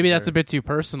their eggs. Maybe that's a bit too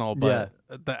personal, but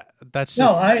that's No,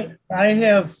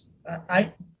 just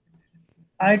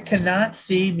I cannot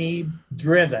see me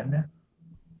driven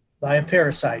by a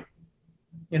parasite.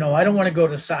 You know, I don't want to go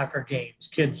to soccer games,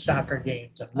 kids' soccer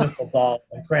games, and wiffle ball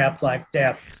and crap like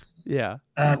that. yeah.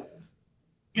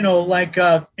 You know, like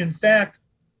in fact,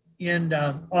 in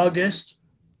August,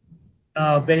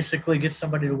 basically get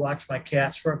somebody to watch my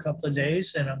cats for a couple of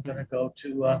days, and I'm going to go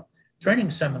to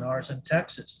training seminars in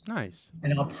Texas, Nice.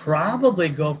 and I'll probably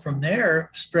go from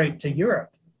there straight to Europe.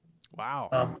 Wow.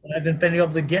 I haven't been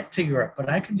able to get to Europe, but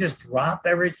I can just drop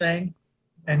everything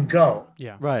and go.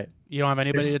 Yeah. Right. You don't have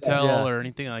anybody to Just, tell or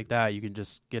anything like that. You can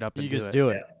just get up and You do just it. do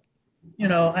it. You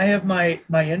know, I have my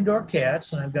indoor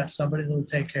cats, and I've got somebody that will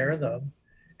take care of them.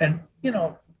 And you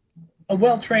know, a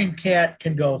well-trained cat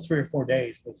can go 3 or 4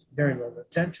 days with very little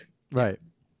attention. Right.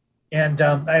 And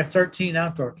I have 13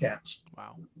 outdoor cats.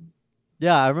 Wow.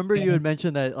 Yeah, I remember you had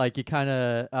mentioned that like you kind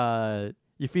of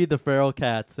you feed the feral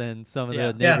cats, and some of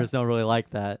the neighbors don't really like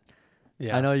that.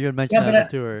 Yeah. I know you had mentioned that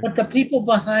to her. But the people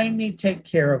behind me take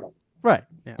care of them. Right.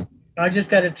 Yeah. I just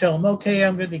got to tell them, okay,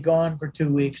 I'm going to be gone for 2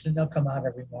 weeks, and they'll come out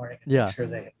every morning and make sure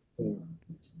they have food.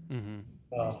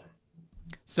 Mm-hmm.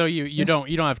 So you don't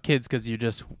have kids because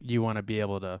you want to be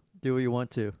able to Do what you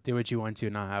want to. do what you want to,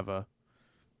 not have a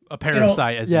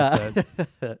parasite, as you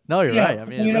said. No, you're right. I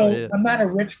mean, you it know, really is. I'm not a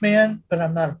rich man, but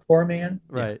I'm not a poor man.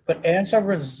 Right. But as a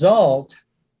result,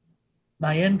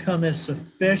 my income is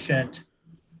sufficient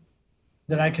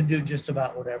that I can do just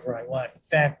about whatever I want. In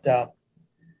fact,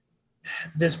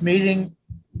 this meeting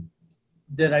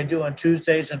that I do on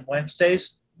Tuesdays and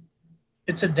Wednesdays,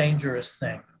 it's a dangerous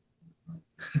thing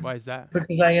Why is that?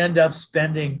 because I end up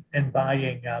spending and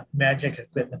buying magic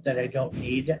equipment that I don't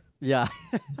need. Yeah.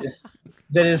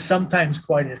 That is sometimes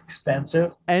quite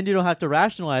expensive. And you don't have to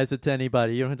rationalize it to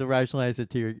anybody. You don't have to rationalize it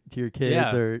to your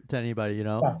kids or to anybody, you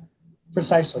know? Yeah,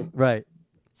 precisely. Right.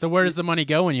 So where does the money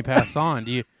go when you pass on?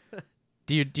 Do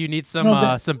you need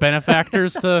some some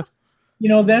benefactors to? You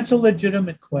know, that's a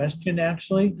legitimate question,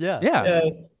 actually. Yeah. Yeah.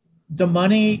 The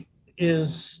money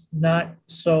is not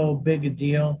so big a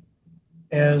deal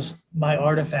as my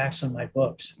artifacts and my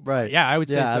books. Right. Yeah, I would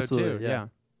say so absolutely, too. Yeah.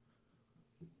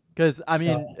 Because I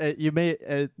mean,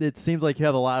 it seems like you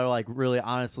have a lot of like really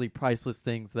honestly priceless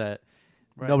things that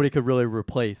nobody could really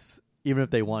replace, even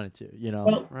if they wanted to. You know,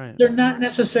 well, they're not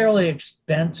necessarily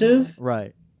expensive,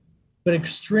 right? But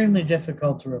extremely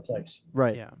difficult to replace.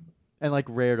 Right. Yeah. And like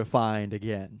rare to find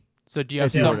again. So do you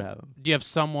have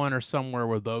someone or somewhere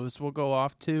where those will go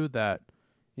off to that?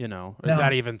 You know, is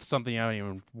that even something I'm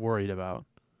even worried about?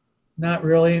 Not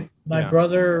really. My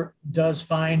brother does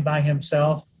fine by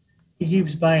himself. He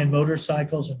keeps buying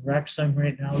motorcycles and wrecks them.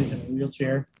 Right now, he's in a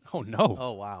wheelchair. Oh no!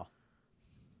 Oh wow!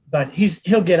 But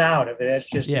he'll get out of it. It's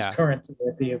just his current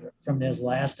therapy from his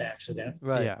last accident.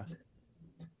 Right. Yeah.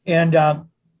 And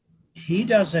he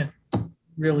doesn't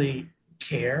really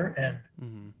care.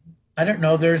 And I don't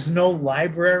know. There's no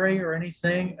library or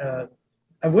anything.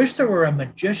 I wish there were a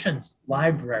magician's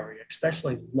library,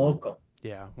 especially local.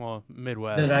 Yeah. Well,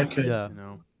 Midwest. That I could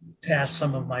pass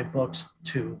some of my books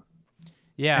to.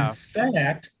 Yeah. In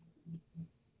fact,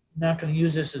 I'm not going to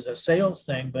use this as a sales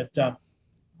thing, but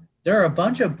there are a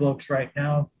bunch of books right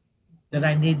now that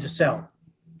I need to sell.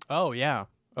 Oh, yeah.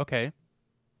 Okay.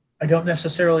 I don't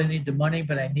necessarily need the money,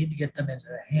 but I need to get them into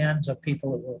the hands of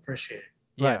people that will appreciate it.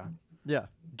 Yeah. Right. Yeah.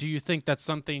 Do you think that's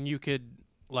something you could,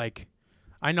 like,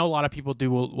 I know a lot of people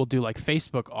will do like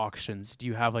Facebook auctions. Do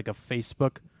you have like a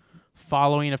Facebook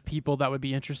following of people that would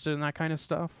be interested in that kind of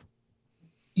stuff?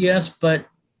 Yes, but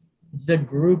the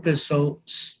group is so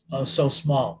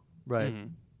small. Right.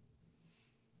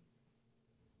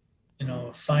 You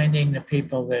know, finding the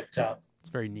people that it's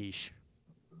very niche.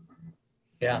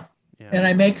 Yeah. And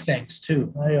I make things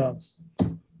too. I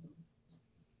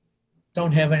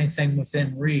don't have anything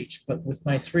within reach, but with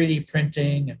my 3D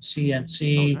printing and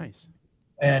CNC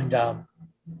and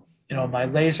you know, my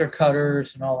laser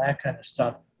cutters and all that kind of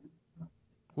stuff.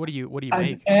 What do you I'm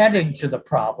make? Adding to the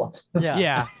problem.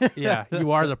 Yeah.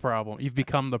 You are the problem. You've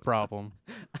become the problem.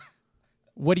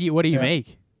 What do you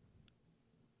make?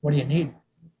 What do you need?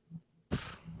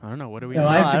 I don't know. What do we?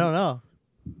 I don't know.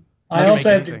 I also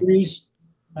have degrees.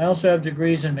 I also have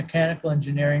degrees in mechanical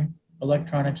engineering,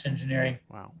 electronics engineering.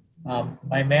 Wow.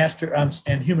 My master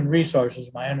and human resources,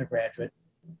 my undergraduate.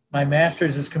 My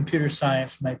master's is computer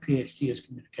science. My PhD is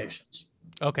communications.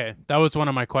 Okay, that was one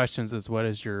of my questions. Is what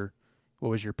was your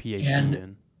PhD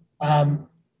in?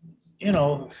 You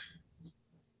know,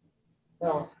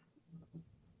 well,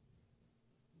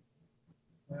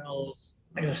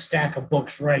 I got a stack of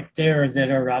books right there that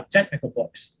are technical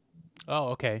books Oh,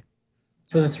 okay.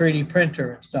 for the 3D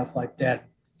printer and stuff like that.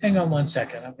 Hang on one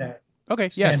second. I'm gonna Okay.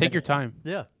 Yeah, stand take up. your time.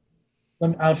 Yeah.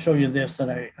 I'll show you this that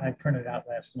I printed out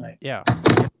last night. Yeah.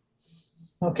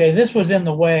 Okay, this was in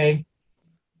the way,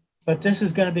 but this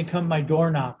is going to become my door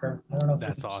knocker. I don't know if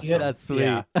That's you can see awesome. it. That's sweet.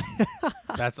 Yeah.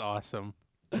 That's awesome.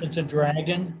 It's a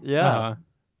dragon. Yeah. Uh-huh.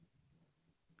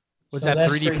 Was So that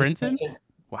that's 3D printed?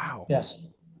 Wow. Yes.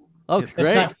 Oh, It's It's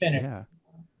great. not finished. Yeah.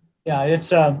 Yeah,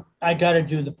 it's I got to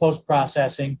do the post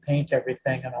processing, paint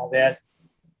everything, and all that.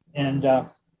 And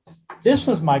this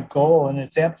was my goal, and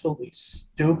it's absolutely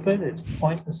stupid. It's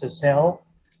pointless as hell.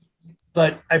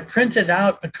 But I printed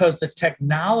out because the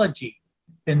technology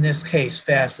in this case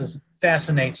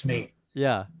fascinates me.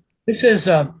 Yeah. This is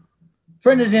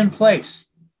printed in place.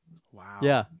 Wow.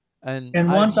 Yeah. And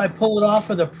Once I pull it off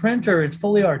of the printer, it's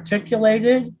fully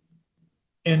articulated,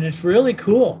 and it's really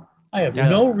cool. I have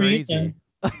That's no crazy. reason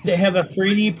to have a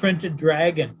 3D printed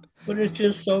dragon, but it's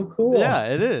just so cool. yeah,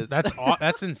 it is.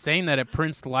 That's insane that it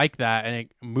prints like that and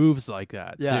it moves like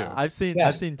that yeah. too. I've seen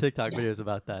Yes. TikTok videos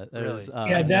about that. That Really? is, Yeah,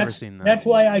 I've never that's seen that. that's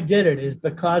why I did it, is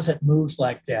because it moves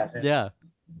like that. And, yeah.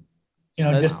 you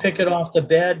know, That- just pick it off the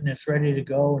bed and it's ready to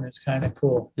go, and it's kind of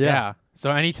cool. Yeah.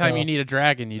 So anytime So- you need a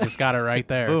dragon, you just got it right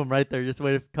there. Boom, right there. Just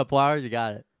wait a couple hours, you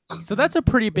got it. So that's a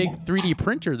pretty big 3D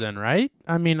printer then, right?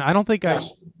 I mean, I don't think Yes.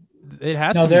 it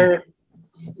has No, to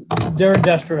they're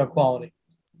industrial quality.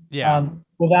 be. Yeah.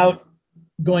 Without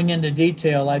going into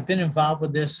detail, I've been involved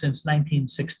with this since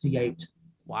 1968.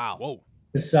 Wow. Whoa.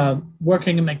 It's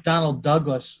working in McDonnell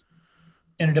Douglas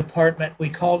in a department, we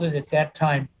called it at that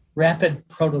time rapid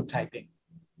prototyping.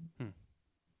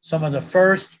 Some of the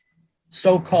first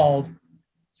so-called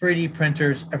 3D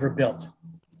printers ever built.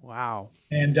 Wow.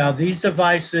 And these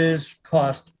devices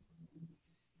cost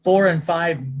 $4 and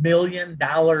 $5 million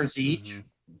each.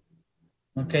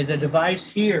 Okay, the device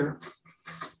here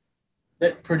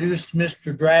that produced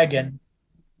Mr. Dragon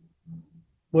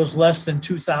was less than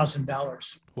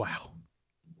 $2,000. Wow.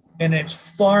 And it's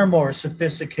far more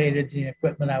sophisticated than the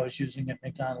equipment I was using at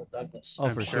McDonnell Douglas. Oh,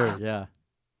 I'm for sure. sure. Yeah.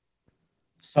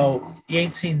 So you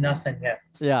ain't seen nothing yet.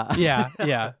 Yeah. Yeah.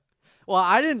 Yeah. Well,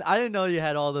 I didn't know you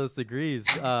had all those degrees.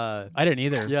 I didn't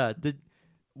either. Yeah.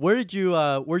 Where'd you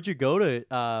go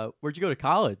to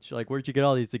college? Like, where'd you get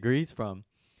all these degrees from?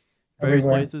 Various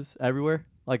Everywhere. places, everywhere.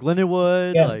 Like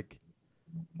Lindenwood. Yeah. Like,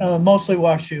 Mostly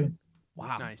WashU.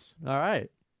 wow. Nice. All right.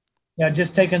 Yeah,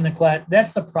 just taking the class.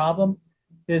 That's the problem.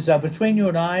 Is between you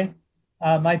and I,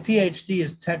 my PhD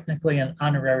is technically an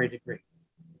honorary degree,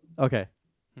 Okay.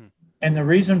 and the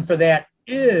reason for that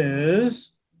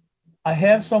is I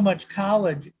have so much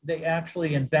college. They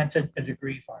actually invented a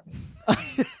degree for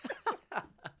me.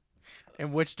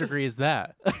 And which degree is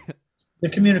that? The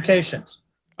communications.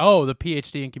 Oh, the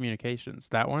PhD in communications.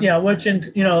 That one? Yeah, which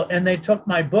and they took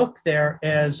my book there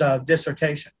as a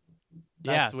dissertation.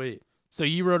 That's Yeah. sweet. So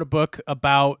you wrote a book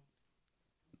about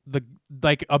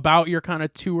about your kind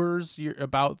of tours,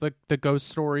 about the ghost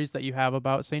stories that you have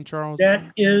about St. Charles?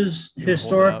 That is hold it up.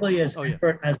 historically as Oh, yeah.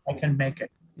 accurate as I can make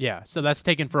it. Yeah. So that's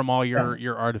taken from all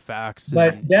your artifacts.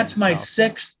 But and- that's and my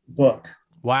stuff. 6th book.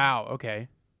 Wow. Okay.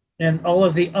 And all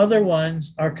of the other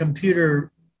ones are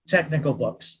computer technical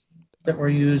books that were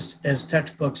used as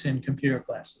textbooks in computer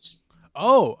classes.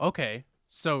 Oh, okay.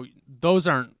 So those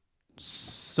aren't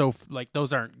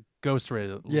those aren't ghost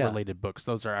Yeah. related books.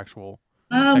 Those are actual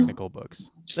I'm technical books.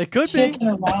 They could be. kicking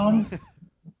around.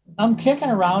 I'm kicking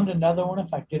around another one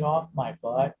if I get off my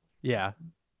butt. Yeah.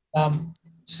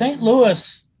 St.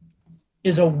 Louis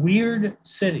is a weird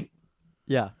city.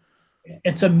 Yeah.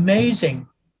 It's amazing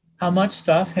how much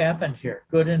stuff happened here,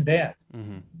 good and bad.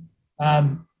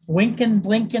 Mm-hmm. Winkin',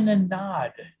 Blinkin', and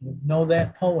Nod. You know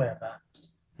that poem.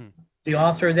 The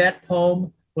author of that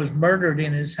poem was murdered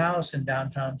in his house in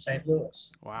downtown St.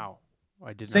 Louis. Wow.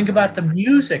 I did Think not about know. the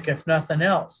music, if nothing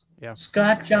else. Yeah.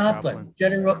 Scott Joplin,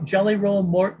 Jelly Roll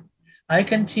Morton,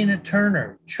 Ike and Tina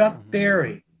Turner, Chuck Mhm.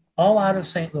 Berry, all out of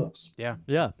St. Louis.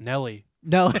 Yeah. Nelly.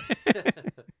 No.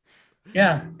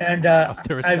 Yeah, and Up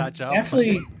there with Scott I've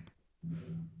Joplin.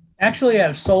 actually,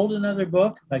 I've sold another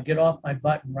book, if I get off my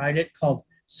butt and write it, called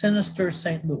Sinister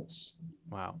St. Louis.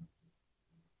 Wow.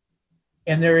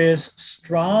 And there is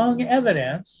strong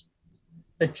evidence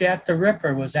that Jack the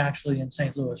Ripper was actually in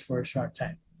St. Louis for a short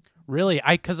time. Really?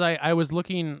 Because I was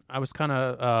looking, I was kind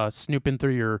of snooping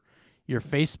through your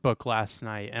Facebook last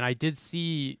night, and I did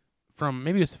see from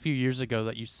maybe it was a few years ago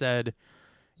that you said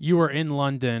you were in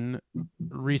London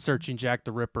researching Jack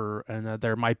the Ripper, and that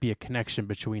there might be a connection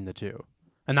between the two,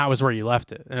 and that was where you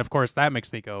left it. And of course, that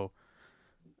makes me go,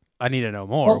 I need to know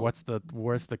more. Well-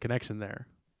 What's the connection there?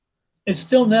 it's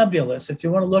still nebulous. If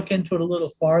you want to look into it a little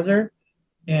farther,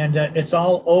 and it's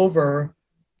all over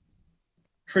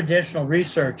traditional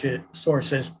research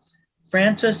sources.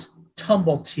 Francis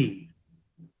Tumblety,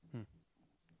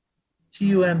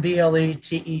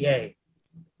 Tumbletea.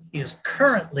 He is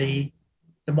currently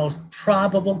the most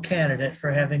probable candidate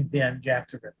for having been Jack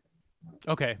the Ripper.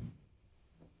 Okay.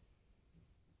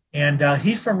 And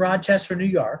he's from Rochester, New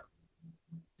York.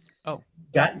 Oh.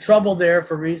 Got in trouble there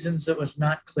for reasons that was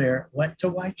not clear. Went to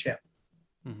Whitechapel.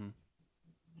 Mm-hmm.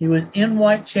 He was in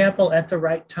Whitechapel at the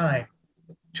right time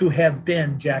to have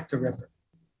been Jack the Ripper.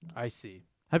 I see.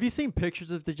 Have you seen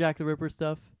pictures of the Jack the Ripper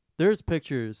stuff? There's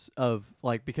pictures of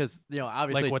like, because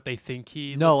obviously Like what they think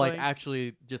he no, looked like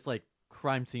actually just like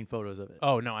crime scene photos of it.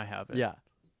 Oh no, I haven't. Yeah.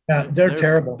 They're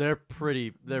terrible. They're pretty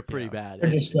bad. They're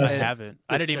I disgusting. haven't.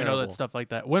 I didn't even know that terrible. stuff like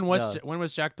that. When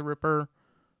was Jack the Ripper?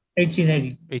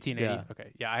 1880. 1880. Yeah.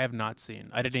 Okay. Yeah, I have not seen.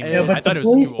 I didn't even. Yeah, but I thought the it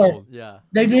was police too are- old. Yeah.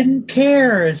 They didn't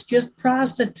care. It's just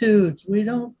prostitutes. We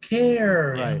don't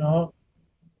care, Right. you know.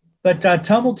 But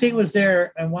Tumblety was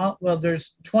there, and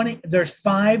there's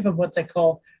 5 of what they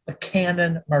call the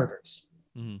canon murders.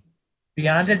 Mm-hmm.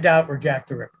 Beyond a doubt, were Jack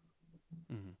the Ripper.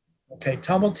 Mm-hmm. Okay,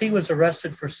 Tumblety was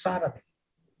arrested for sodomy.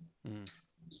 Mm-hmm.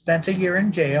 Spent a year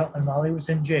in jail, and while he was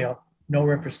in jail, no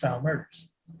Ripper-style murders.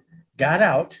 Got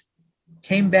out,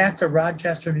 came back to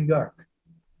Rochester, New York.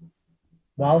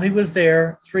 While he was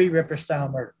there, 3 Ripper-style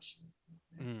murders.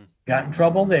 Mm-hmm. Got in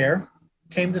trouble there,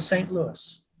 came to St.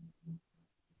 Louis.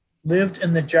 Lived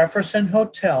in the Jefferson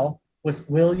Hotel with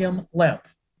William Lemp.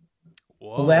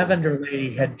 Whoa. The Lavender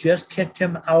Lady had just kicked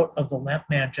him out of the Lemp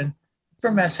Mansion for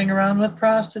messing around with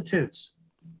prostitutes.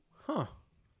 Huh.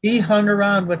 He hung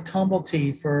around with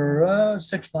Tumblety for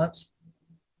 6 months.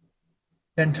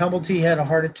 Then Tumblety had a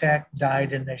heart attack,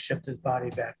 died, and they shipped his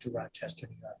body back to Rochester,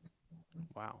 New York.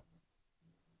 Wow.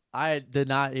 I did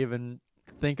not even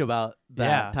think about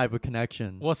that Yeah. type of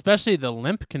connection. Well, especially the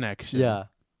limp connection. Yeah.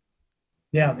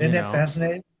 Yeah, isn't You it know.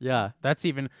 fascinating? Yeah. That's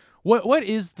even what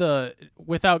is the,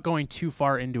 without going too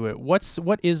far into it,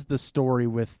 what is the story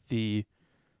with the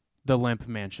Lemp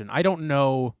Mansion? I don't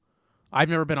know. I've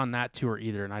never been on that tour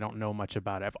either, and I don't know much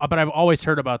about it. But I've always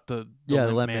heard about the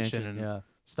Lemp Lemp Mansion and yeah.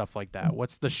 stuff like that.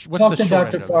 What's the Talk to short Dr.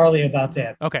 end of it? Farley about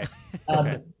that. Okay. Um,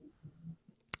 Okay.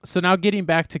 So now getting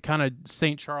back to kind of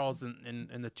St. Charles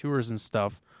and the tours and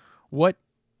stuff, what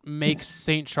makes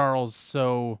St. Charles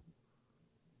so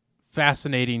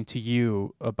fascinating to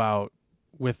you about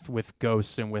with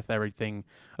ghosts and with everything,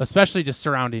 especially just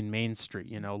surrounding Main Street?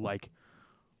 You know, like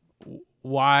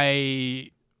why?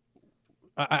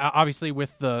 Obviously,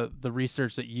 with the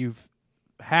research that you've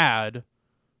had,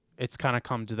 it's kind of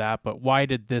come to that. But why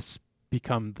did this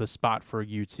become the spot for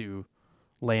you to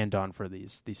land on for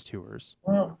these tours?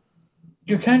 Well,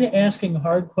 you're kind of asking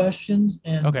hard questions,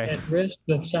 and Okay. at risk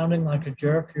of sounding like a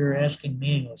jerk, you're asking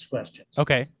meaningless questions.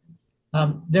 Okay.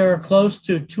 There are close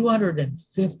to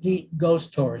 250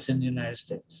 ghost tours in the United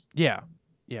States. Yeah.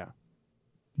 Yeah.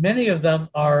 Many of them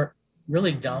are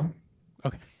really dumb.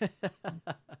 Okay.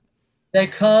 They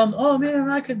come, oh man,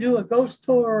 I could do a ghost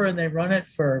tour, and they run it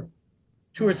for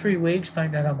 2 or 3 weeks,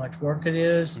 find out how much work it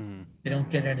is. Mm. They don't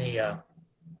get any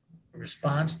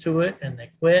response to it, and they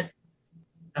quit.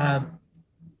 I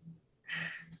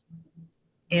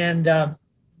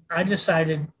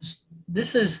decided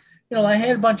this is, I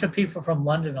had a bunch of people from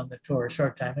London on the tour a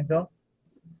short time ago,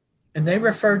 and they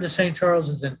referred to St. Charles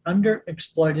as an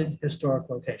underexploited historic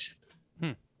location.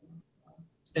 Hmm.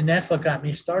 And that's what got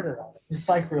me started on it. It's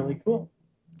like really cool.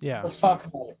 Yeah. Let's talk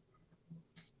about it.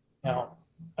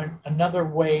 Another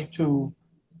way to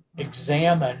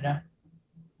examine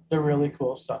the really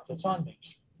cool stuff that's on Main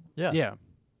Street. Yeah. Yeah.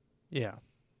 Yeah.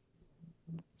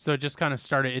 So it just kind of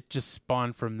started. It just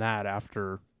spawned from that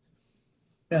after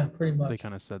Yeah, pretty much. they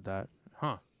kind of said that.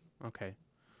 Huh. Okay.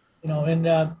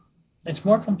 And it's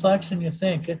more complex than you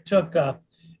think. It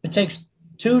takes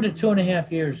 2 to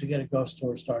 2.5 years to get a ghost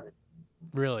tour started.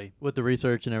 Really? With the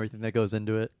research and everything that goes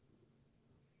into it.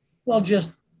 Well,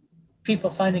 just people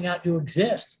finding out you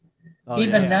exist. Oh,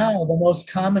 Even yeah. now, the most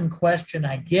common question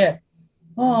I get,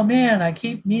 oh man, I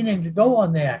keep meaning to go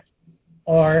on that.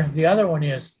 Or the other one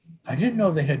is, I didn't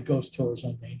know they had ghost tours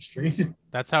on Main Street.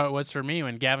 That's how it was for me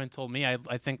when Gavin told me. I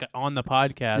think on the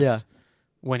podcast, Yeah.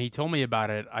 when he told me about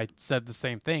it, I said the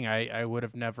same thing. I would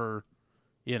have never,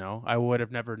 I would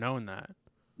have never known that.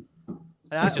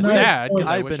 And Which is nice. sad because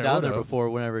I I've wish been I down there would've. before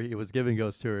whenever he was giving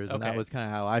ghost tours, and that Okay. was kind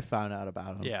of how I found out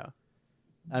about him. Yeah.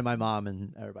 And my mom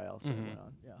and everybody else that Mhm. went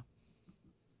on. Yeah.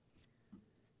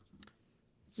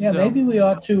 Yeah, So- maybe we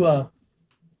ought to.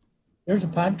 There's a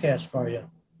podcast for you.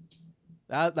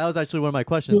 That was actually one of my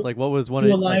questions. Do- Like, what was one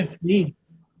Do a of live feed.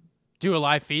 Do a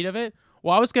live feed of it?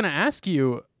 Well, I was going to ask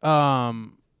you, Or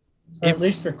at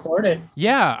least record it.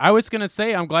 yeah, I was going to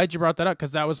say, I'm glad you brought that up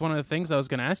because that was one of the things I was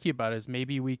going to ask you about is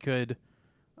maybe we could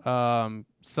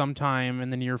sometime in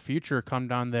the near future come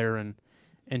down there and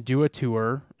do a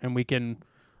tour, and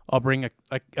I'll bring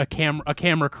a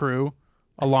camera crew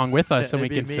along with us, and we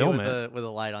It'd can be me film with it. with a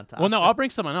light on top. Well, no, I'll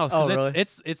bring someone else because Oh, really?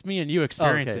 it's me and you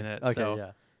experiencing it. Okay, So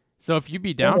yeah. so if you'd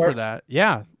be down for works. that,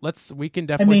 yeah, we can I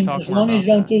definitely mean, talk as more long as about you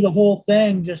don't that. do the whole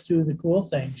thing, just do the cool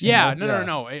things. you Yeah, know?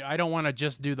 no. I don't want to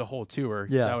just do the whole tour.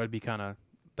 Yeah. That would be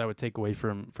that would take away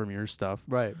from your stuff.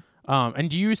 Right. And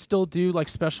do you still do like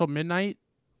special midnight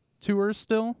tours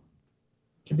still?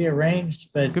 To be arranged,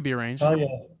 but Could be arranged. tell you,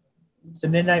 the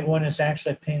midnight one is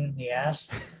actually a pain in the ass.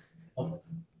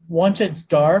 Once it's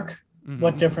dark, Mhm.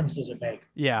 what difference does it make?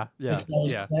 Yeah. Yeah.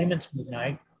 Because Yeah. claim it's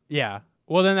midnight. Yeah.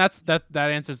 Well, then that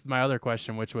answers my other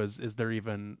question, which was, is there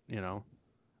even,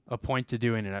 a point to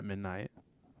doing it at midnight?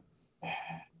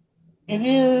 It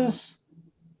is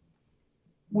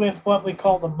with what we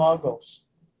call the muggles.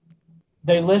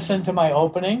 They listened to my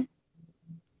opening.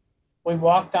 We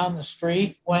walked down the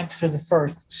street, went to the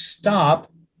first stop,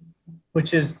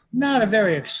 which is not a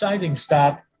very exciting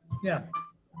stop. Yeah.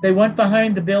 They went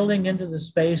behind the building into the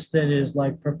space that is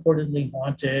like purportedly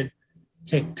haunted.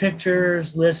 Take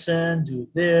pictures, listen, do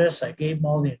this. I gave them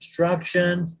all the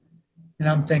instructions. And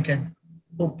I'm thinking,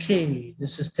 okay,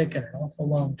 this is taking an awful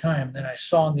long time. Then I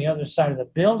saw on the other side of the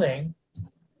building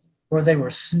where they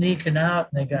were sneaking out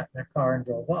and they got in their car and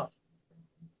drove off.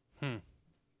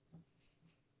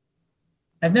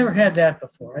 I've never had that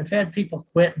before. I've had people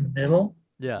quit in the middle,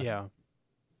 Yeah. Yeah.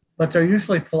 but they're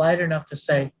usually polite enough to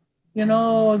say,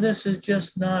 this is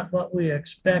just not what we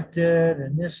expected,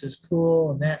 and this is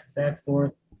cool, and that and back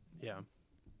forth. Yeah.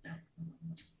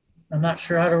 I'm not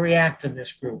sure how to react to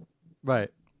this group, Right.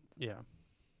 Yeah.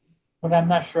 but I'm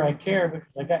not sure I care because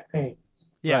I got paid.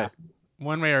 Yeah. Right.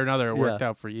 One way or another, it worked Yeah.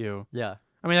 out for you. Yeah.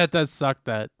 I mean, that does suck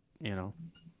that,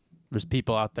 there's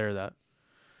people out there that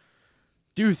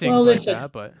do things Well, like listen,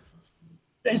 that, but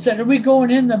They said, are we going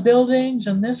in the buildings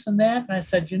and this and that? And I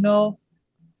said,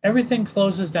 everything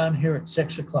closes down here at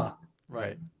 6:00.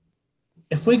 Right.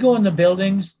 If we go in the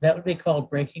buildings, that would be called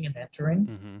breaking and entering.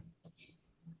 mm-hmm.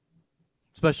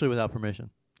 Especially without permission.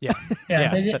 Yeah,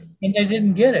 Yeah. and they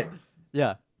didn't get it.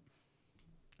 Yeah.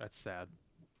 That's sad.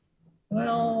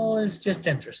 Well, it's just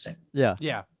interesting. Yeah.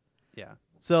 Yeah. Yeah.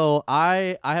 So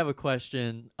I have a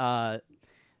question.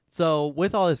 So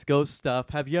with all this ghost stuff,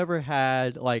 have you ever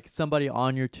had like somebody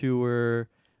on your tour,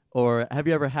 or have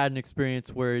you ever had an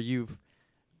experience where you've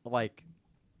like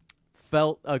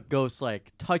felt a ghost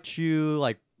like touch you,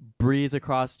 like breeze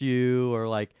across you, or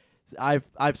like I've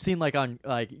seen like on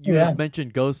like you Yeah. have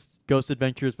mentioned ghost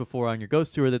adventures before on your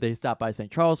ghost tour that they stopped by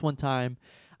St. Charles one time.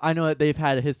 I know that they've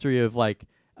had a history of like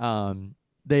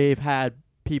they've had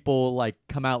people like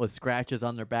come out with scratches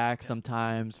on their back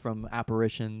sometimes from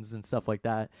apparitions and stuff like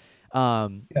that.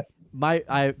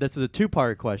 This is a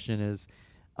two-part question is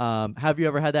have you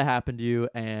ever had that happen to you,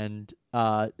 and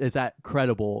is that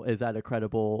credible? Is that a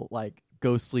credible like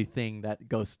ghostly thing that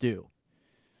ghosts do?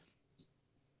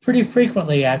 Pretty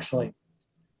frequently, actually.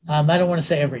 I don't want to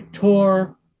say every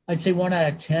tour. I'd say 1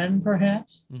 out of 10,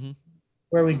 perhaps, Mhm.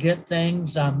 where we get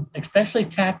things, especially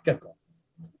tactical,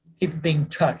 people being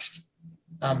touched,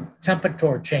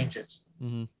 temperature changes,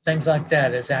 Mm-hmm. things like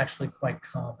that is actually quite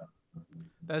common.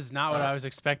 That is not what I was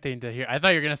expecting to hear. I thought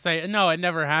you were going to say, no, it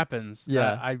never happens.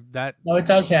 Yeah. No, it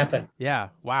does happen. Yeah.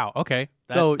 Wow. Okay.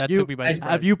 So that you- took me by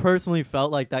surprise. Have you personally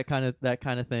felt like that kind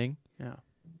of thing? Yeah.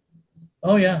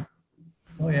 Oh, yeah.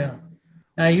 Oh, yeah.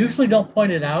 And I usually don't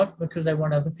point it out because I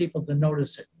want other people to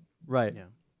notice it. Right. Yeah.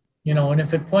 And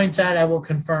if it points out, I will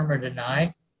confirm or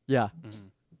deny. Yeah.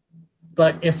 Mhm.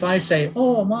 But if I say,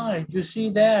 oh my, did you see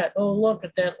that? Oh, look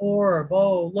at that orb.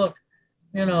 Oh, look,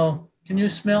 can you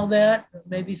smell that?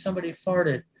 Maybe somebody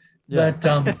farted. Yeah.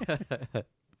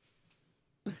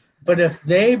 But if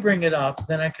they bring it up,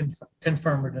 then I can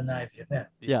confirm or deny the event.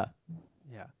 Yeah.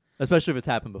 Yeah. Especially if it's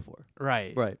happened before.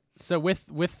 Right. Right. So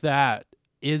with that,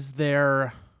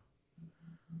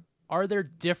 are there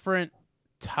different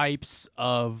types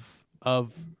of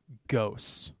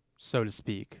ghosts, so to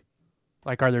speak?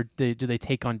 Like, do they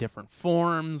take on different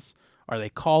forms? Are they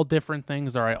called different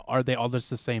things, or are they all just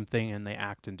the same thing and they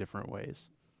act in different ways?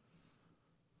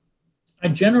 I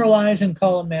generalize and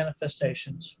call them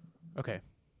manifestations. Okay.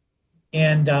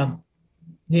 And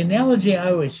the analogy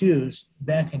I always use,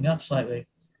 backing up slightly,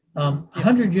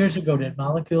 100 years ago, did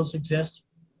molecules exist?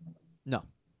 No.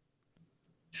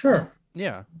 Sure.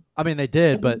 Yeah. I mean, they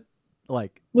did, but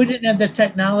like, We didn't have the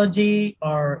technology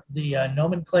or the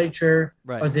nomenclature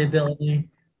right. or the ability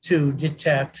to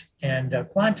detect and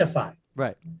quantify.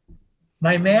 Right.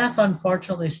 My math,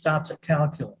 unfortunately, stops at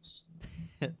calculus,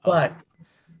 but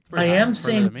It's pretty I high. am further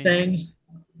seeing than me. things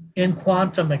in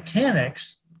quantum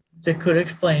mechanics that could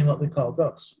explain what we call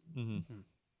ghosts. Mhm.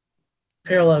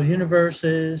 Parallel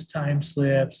universes, time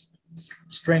slips,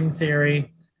 string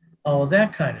theory, all of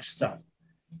that kind of stuff.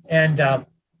 And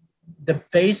the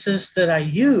basis that I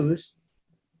use,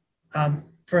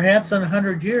 perhaps in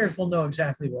 100 years, we'll know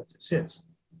exactly what this is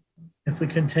if we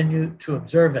continue to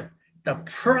observe it. The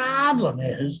problem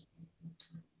is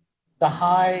the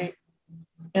high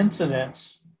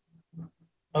incidence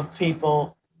of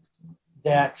people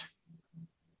that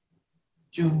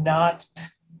do not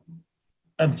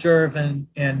observe and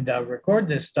record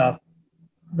this stuff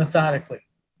methodically.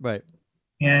 Right.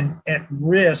 And at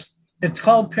risk, it's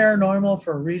called paranormal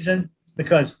for a reason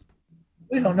because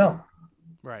we don't know.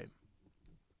 Right.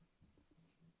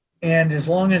 And as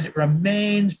long as it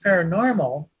remains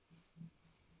paranormal,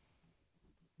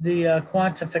 the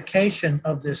quantification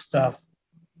of this stuff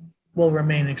will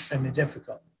remain extremely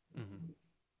difficult. Mhm.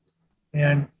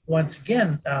 And once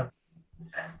again,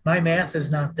 my math is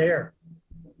not there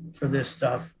for this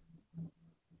stuff.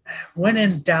 When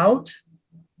in doubt,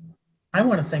 I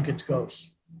want to think it's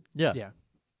ghosts, Yeah. Yeah.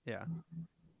 Yeah.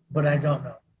 but I don't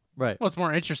know. Right. Well, it's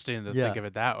more interesting to Yeah. think of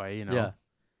it that way, you know. Yeah.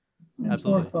 It's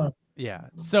Absolutely. more fun. Yeah.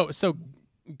 So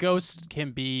ghosts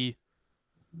can be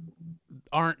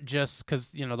aren't just because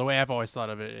the way I've always thought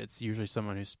of it, it's usually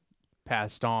someone who's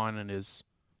passed on and is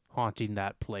haunting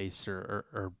that place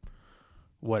or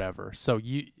whatever. So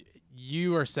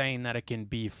you are saying that it can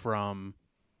be from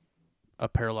a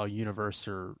parallel universe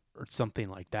or something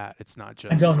like that. It's not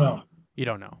just I don't know. You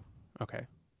don't know. Okay.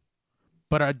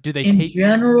 But do they In take?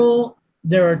 general,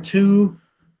 there are two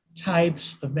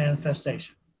types of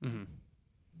manifestation: Mhm.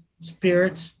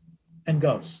 spirits and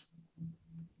ghosts.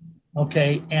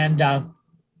 Okay, and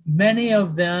many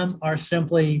of them are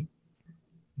simply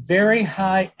very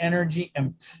high energy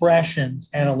impressions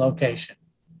at a location.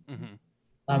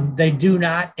 Mhm. They do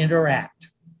not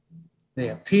interact. They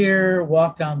appear,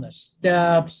 walk down the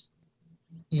steps,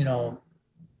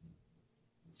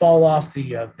 fall off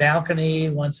the balcony,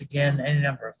 once again, any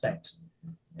number of things.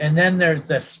 And then there's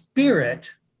the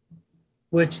spirit,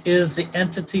 which is the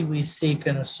entity we seek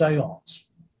in a seance.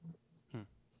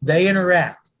 They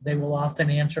interact. They will often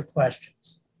answer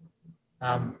questions.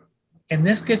 And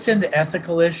this gets into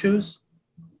ethical issues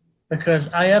because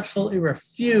I absolutely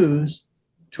refuse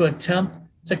to attempt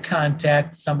to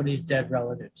contact somebody's dead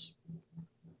relatives.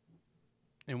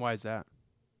 And why is that?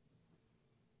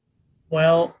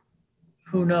 Well,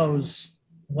 who knows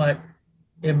what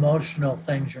emotional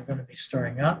things you're going to be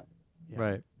stirring up. Yeah.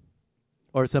 Right.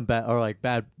 Or some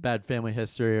bad family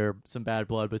history or some bad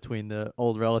blood between the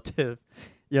old relative,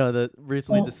 the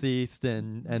recently deceased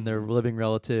and their living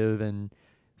relative and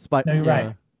No, you're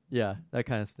right. Yeah, that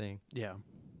kind of thing. Yeah.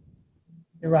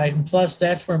 You're right. And plus,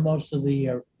 that's where most of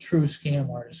the true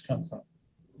scam artists come from.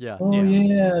 Yeah. Oh,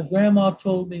 yeah, grandma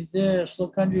told me this.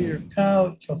 Look under your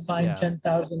couch. You'll find Yeah.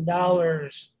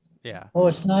 $10,000. Yeah. Oh,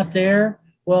 it's not there?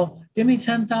 Well, give me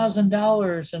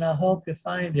 $10,000 and I'll help you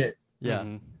find it. Yeah.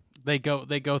 Mhm. They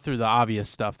go through the obvious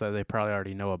stuff that they probably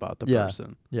already know about the Yeah.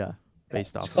 person Yeah.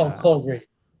 based off It's of called that. cold reading.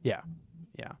 Yeah.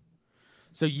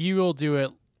 So you will do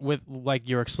it with, like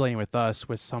you're explaining with us,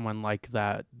 with someone like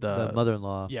that, The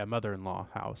mother-in-law. yeah, mother-in-law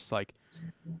house. Like,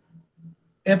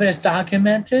 If it's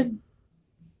documented,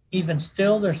 even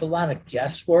still, there's a lot of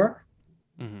guesswork.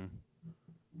 mhm.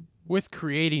 With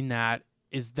creating that,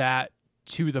 is that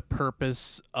to the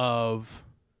purpose of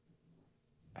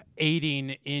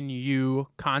aiding in you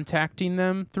contacting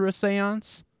them through a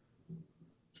seance?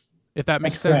 If that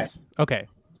makes That's sense. Okay.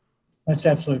 That's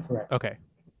absolutely correct. Okay.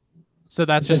 So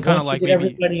that's Because just kind of once like you get maybe.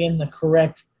 everybody in the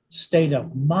correct state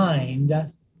of mind,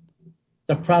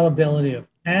 the probability of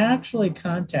actually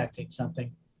contacting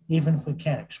something, even if we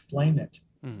can't explain it.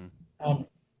 Mhm. I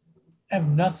have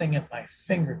nothing at my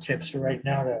fingertips right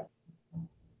now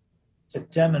to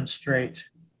demonstrate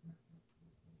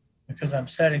because I'm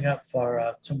setting up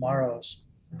for tomorrow's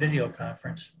video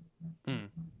conference. Mm.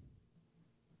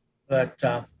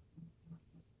 But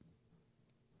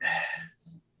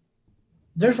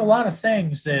there's a lot of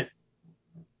things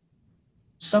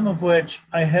some of which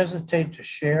I hesitate to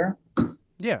share.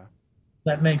 Yeah.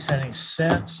 That makes any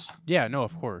sense. Yeah. No,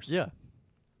 of course. Yeah.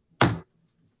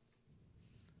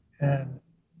 And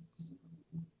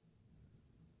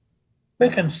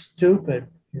picking stupid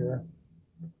here.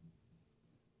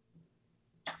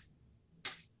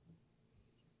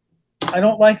 I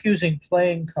don't like using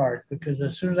playing cards because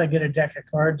as soon as I get a deck of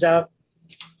cards out,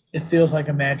 it feels like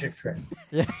a magic trick.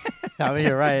 Yeah, I mean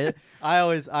you're right.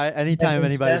 Anytime makes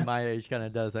anybody sense. my age kind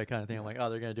of does that kind of thing, I'm like, oh,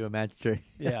 they're gonna do a magic trick.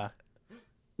 Yeah.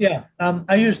 Yeah,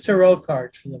 I use tarot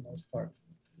cards for the most part,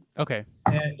 Okay.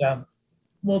 and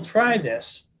we'll try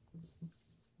this.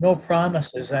 No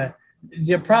promises.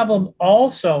 The problem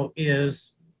also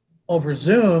is over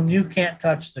Zoom, you can't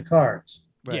touch the cards,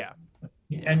 Right. Yeah.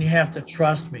 and you have to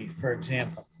trust me. For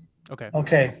example, Okay.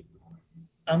 okay,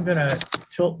 I'm gonna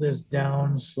tilt this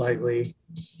down slightly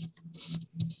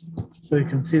so you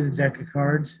can see the deck of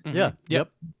cards. Mhm. Yeah. Yep.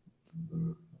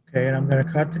 Okay, and I'm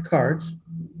gonna cut the cards.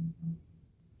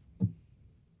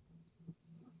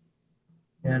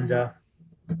 And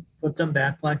put them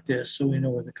back like this so we know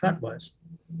where the cut was.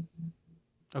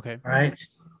 Okay. All right.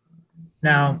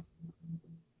 Now,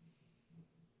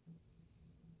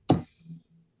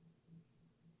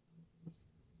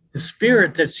 the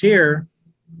spirit that's here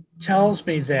tells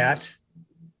me that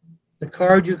the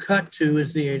card you cut to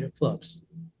is the Eight of Clubs.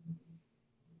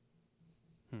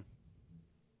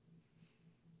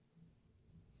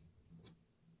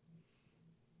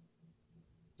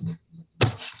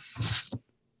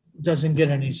 Doesn't get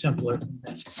any simpler than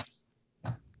that.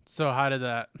 So how did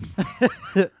that?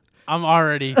 I'm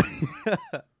already.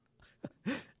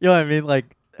 You know what I mean?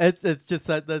 Like it's just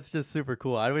that's just super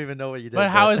cool. I don't even know what you did. But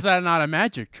how is that not a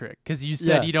magic trick? Because you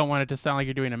said Yeah. you don't want it to sound like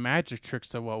you're doing a magic trick.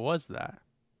 So what was that?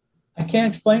 I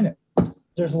can't explain it.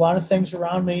 There's a lot of things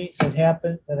around me that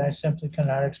happen that I simply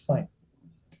cannot explain.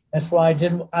 That's why I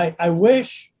didn't. I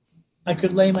wish I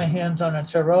could lay my hands on a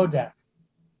tarot deck.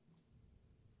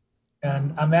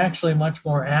 And I'm actually much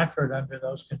more accurate under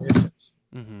those conditions.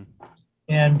 Mm-hmm.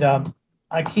 And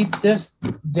I keep this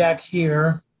deck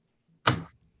here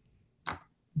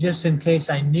just in case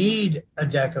I need a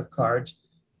deck of cards.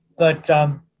 But,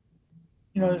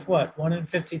 there's what, 1 in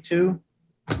 52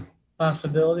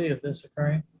 possibility of this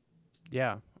occurring?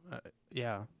 Yeah.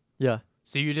 Yeah. Yeah.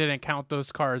 So you didn't count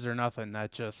those cards or nothing.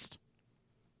 That just.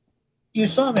 You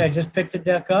saw me. I just picked the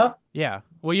deck up. Yeah.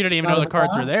 Well, you didn't even Out know of the the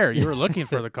cards were box? there. You were looking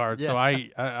for the cards. So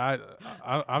Yeah.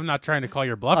 I'm not trying to call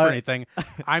your bluff or anything.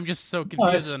 I'm just so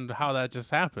confused on how that just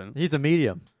happened. He's a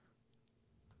medium.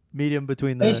 Medium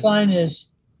between the. Baseline is,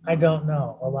 I don't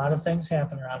know. A lot of things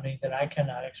happen around me that I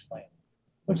cannot explain,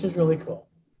 which is really cool.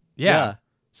 Yeah.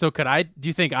 So do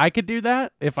you think I could do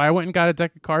that? If I went and got a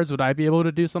deck of cards, would I be able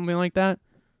to do something like that?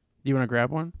 Do you want to grab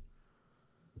one?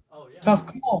 Oh yeah. Tough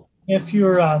call. If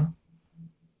you're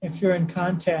in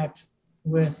contact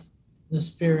with the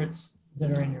spirits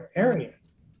that are in your area,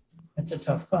 it's a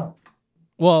tough call.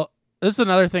 Well, this is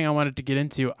another thing I wanted to get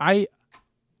into. I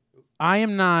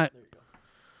am not.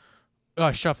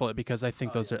 Oh, shuffle it because I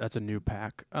think that's a new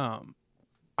pack.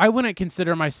 I wouldn't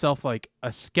consider myself like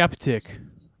a skeptic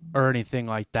or anything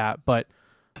like that, but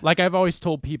like I've always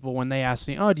told people when they ask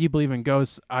me, "Oh, do you believe in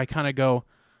ghosts?" I kind of go,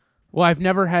 "Well, I've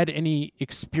never had any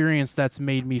experience that's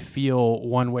made me feel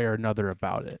one way or another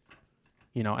about it."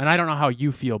 And I don't know how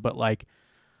you feel, but like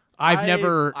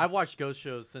I've watched ghost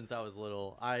shows since I was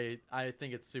little. I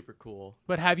think it's super cool.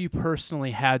 But have you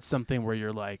personally had something where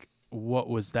you're like, what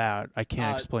was that? I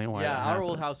can't explain why. Yeah, that our happened.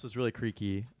 old house was really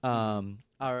creaky.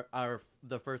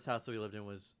 The first house that we lived in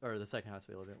the second house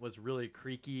we lived in was really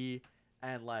creaky,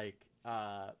 and like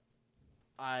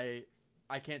I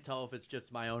can't tell if it's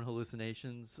just my own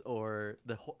hallucinations or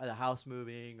the house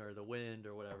moving or the wind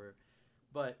or whatever.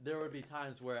 But there would be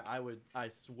times where I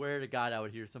swear to God, I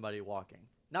would hear somebody walking.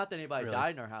 Not that anybody Really?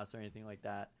 died in our house or anything like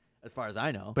that, as far as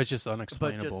I know. But just But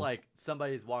unexplainable. just like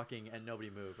somebody's walking and nobody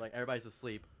moved. Like everybody's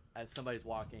asleep as somebody's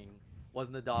walking.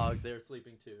 Wasn't the dogs, they were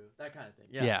sleeping too. That kind of thing.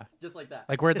 Yeah. Yeah. Just like that.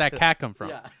 Like, where'd that cat come from?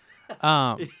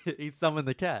 Yeah. He summoned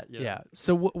the cat. You know? Yeah.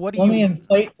 So what do Let me you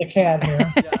inflate the cat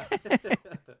here. Yeah.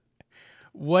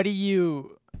 what do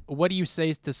you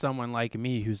say to someone like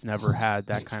me who's never had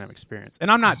that kind of experience?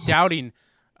 And I'm not doubting.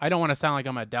 I don't want to sound like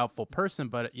I'm a doubtful person,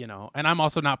 but and I'm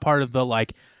also not part of the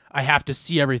like I have to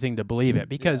see everything to believe it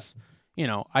because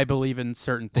I believe in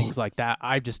certain things like that.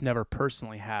 I've just never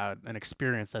personally had an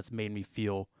experience that's made me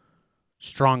feel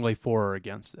strongly for or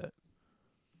against it.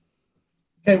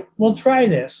 Okay, we'll try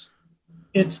this.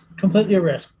 It's completely a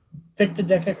risk. Pick the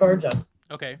deck of cards up.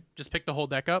 Okay, just pick the whole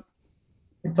deck up.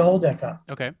 Pick the whole deck up.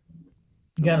 Okay.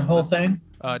 You got a whole thing?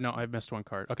 No, I missed one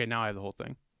card. Okay, now I have the whole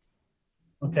thing.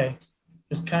 Okay.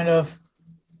 Just kind of,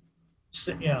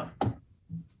 yeah.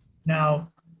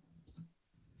 Now,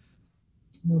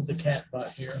 move the cat butt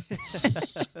here.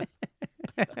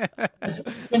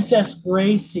 Princess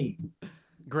Gracie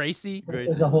Gracie.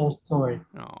 is the whole story.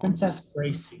 Oh, Princess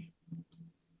Gracie.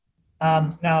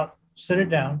 Now, sit it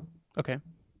down. okay.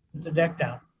 Put the deck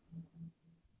down.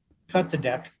 Cut the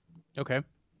deck. Okay.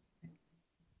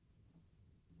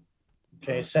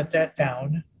 Okay, set that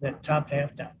down, that top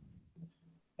half down,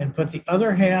 and put the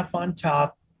other half on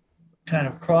top, kind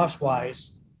of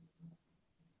crosswise.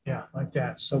 Yeah, like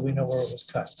that, so we know where it was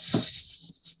cut.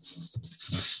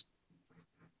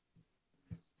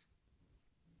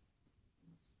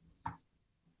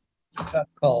 Tough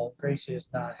call. Gracie is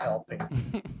not helping.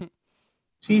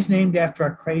 She's named after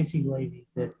a crazy lady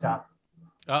that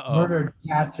murdered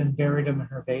cats and buried them in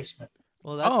her basement.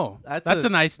 Well, that's a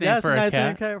nice name for a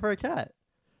cat. Name for a cat.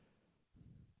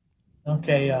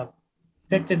 Okay,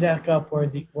 pick the deck up where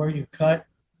you cut.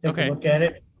 Take a look at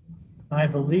it. I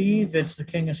believe it's the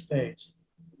King of Spades.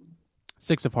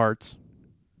 6 of Hearts.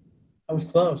 I was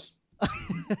close.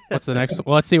 What's the next?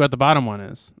 Well, let's see what the bottom one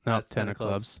is. No, That's 10 of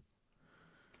Clubs.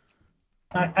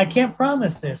 I can't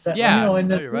promise this. Yeah, you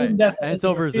know, you're right. And it's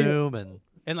over Zoom,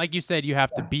 and like you said, you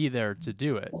have to be there to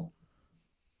do it.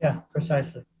 Yeah,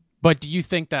 precisely. But do you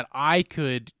think that I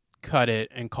could cut it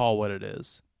and call what it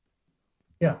is?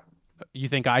 Yeah. You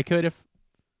think I could?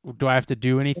 Do I have to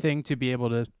do anything to be able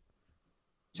to? Do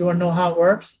you want to know how it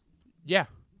works? Yeah.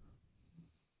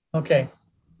 Okay.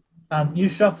 You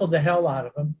shuffled the hell out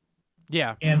of them.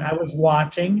 Yeah. And I was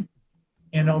watching,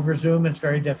 and over Zoom, it's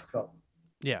very difficult.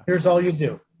 Yeah. Here's all you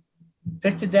do.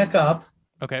 Pick the deck up.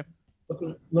 Okay.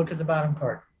 Look at the bottom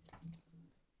card.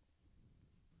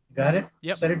 You got it?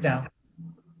 Yep. Set it down.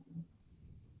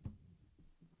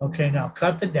 Okay, now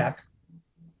cut the deck.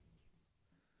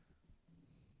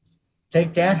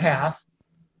 Take that half,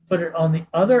 put it on the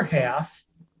other half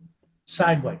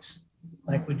sideways,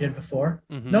 like we did before.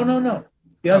 Mm-hmm. No.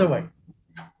 The other way.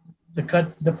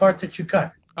 The part that you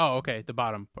cut. Oh, okay. The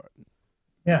bottom part.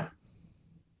 Yeah.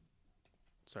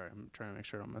 Sorry, I'm trying to make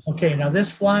sure I don't mess up. Okay, now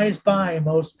this flies by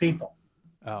most people.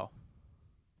 Oh.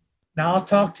 Now I'll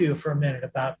talk to you for a minute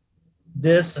about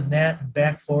this and that and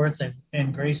back forth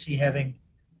and Gracie having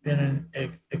been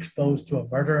exposed to a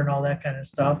murder and all that kind of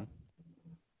stuff. Mm-hmm.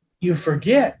 You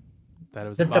forget that it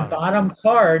was the bottom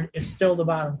card is still the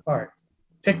bottom card.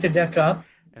 Pick the deck up.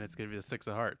 And it's going to be the 6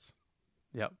 of Hearts.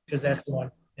 Yep. Because that's the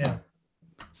one. Yeah.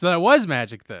 So that was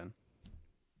magic then.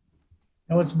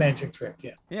 No, it's a magic trick.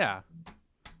 Yeah. Yeah.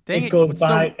 Dang it goes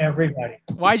by everybody.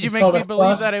 Why'd you make me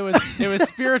believe that it was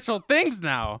spiritual things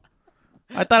now?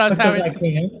 I thought I was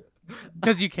having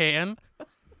because you can.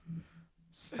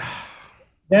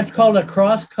 That's called a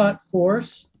cross-cut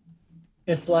force.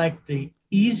 It's like the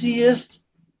easiest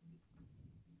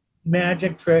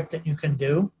magic trick that you can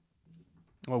do.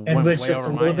 Well, and with just a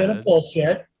little bit of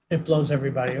bullshit, it blows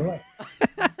everybody away.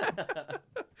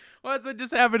 Well, that's what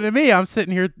just happened to me. I'm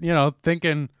sitting here,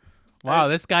 thinking, wow,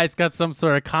 this guy's got some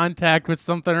sort of contact with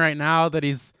something right now that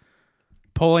he's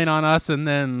pulling on us, and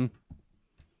then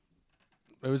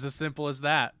it was as simple as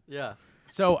that. Yeah.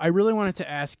 So I really wanted to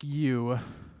ask you,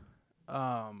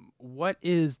 what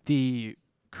is the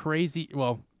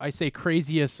I say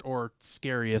craziest or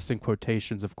scariest in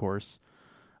quotations, of course,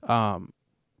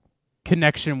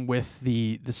 connection with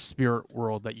the spirit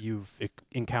world that you've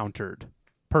encountered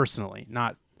personally,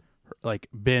 not like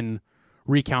been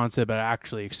recounted, but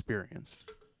actually experienced?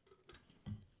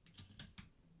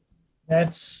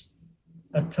 That's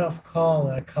a tough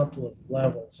call at a couple of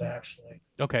levels, actually.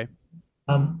 Okay.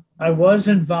 I was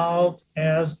involved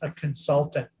as a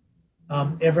consultant.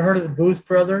 Ever heard of the Booth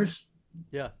Brothers?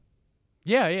 Yeah.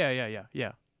 Yeah.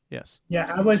 Yes.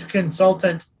 Yeah, I was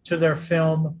consultant to their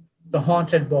film, The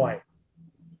Haunted Boy.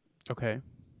 Okay.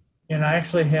 And I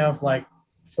actually have like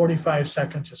 45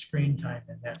 seconds of screen time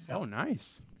in that film. Oh,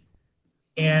 nice.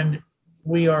 And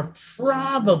we are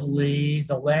probably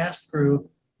the last group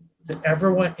that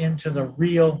ever went into the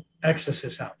real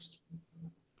Exorcist house.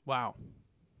 Wow.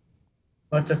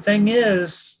 But the thing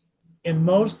is, in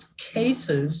most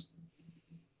cases,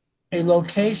 a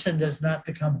location does not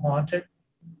become haunted,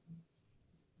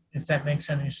 if that makes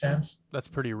any sense. That's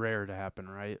pretty rare to happen,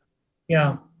 right?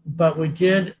 Yeah, but we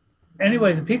did.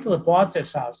 Anyway, the people that bought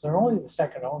this house, they're only the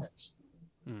second owners.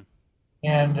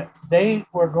 And they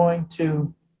were going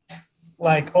to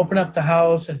like open up the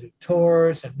house and do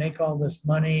tours and make all this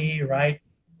money, right?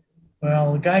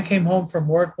 Well, the guy came home from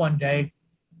work one day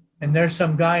and there's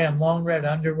some guy in long red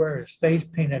underwear, his face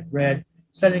painted red,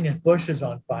 setting his bushes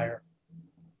on fire.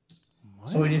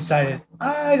 What? So he decided,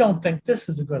 I don't think this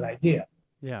is a good idea.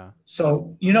 Yeah.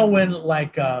 So, when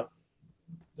like the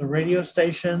radio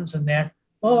stations and that,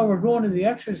 oh, we're going to the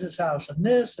Exorcist house and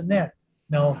this and that.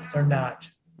 No, they're not.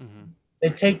 Mm-hmm. They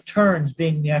take turns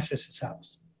being the Exorcist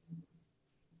house.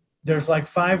 There's like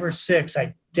 5 or 6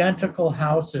 identical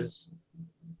houses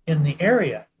in the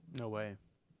area. No way.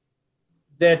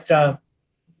 That, the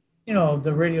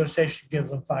radio station gives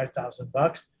them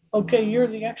 $5,000. Okay, you're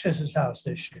the Exorcist house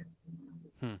this year.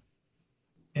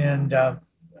 And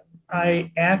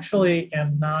I actually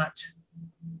am not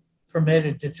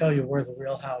permitted to tell you where the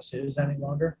real house is any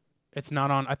longer. It's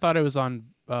not on. I thought it was on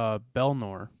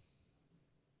Belnor.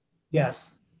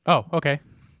 Yes. Oh, okay.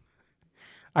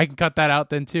 I can cut that out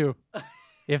then too.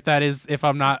 If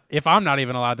I'm not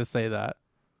even allowed to say that.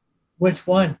 Which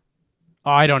one?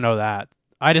 Oh, I don't know that.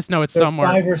 I just know it's There's somewhere.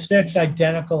 5 or 6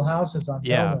 identical houses on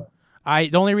Yeah. Belmore.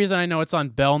 The only reason I know it's on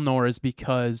Belnor is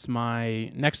because my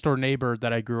next door neighbor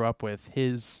that I grew up with,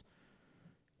 his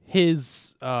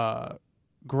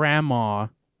grandma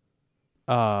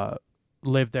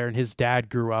lived there, and his dad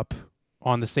grew up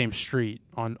on the same street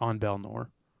on Belnor.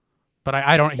 But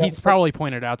I don't. He's probably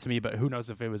pointed out to me, but who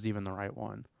knows if it was even the right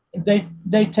one. They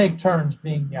take turns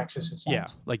being the exorcist house. Yeah,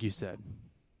 like you said.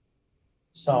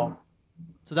 So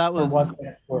that for was. what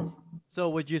that's worth. So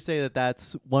would you say that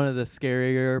that's one of the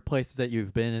scarier places that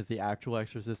you've been? Is the actual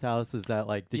Exorcist house? Is that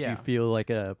like? Did Yeah. you feel like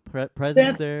a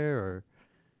presence there, or?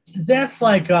 That's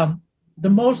like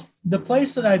the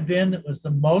place that I've been that was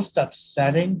the most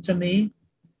upsetting to me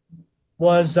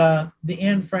was the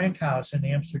Anne Frank house in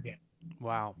Amsterdam.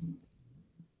 Wow.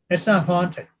 It's not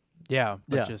haunted, Yeah,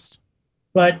 but Yeah. just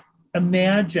but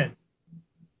imagine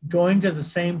going to the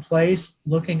same place,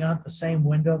 looking out the same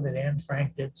window that Anne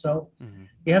Frank did so. mhm.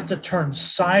 You have to turn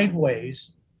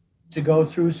sideways to go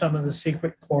through some of the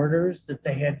secret corridors that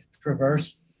they had to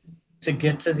traverse to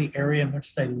get to the area in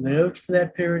which they lived for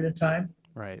that period of time.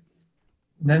 Right.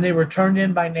 And then they were turned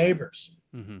in by neighbors.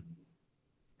 Mm-hmm.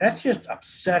 That's just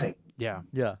upsetting. Yeah.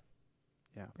 Yeah.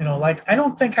 You know, like I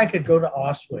don't think I could go to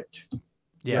Auschwitz or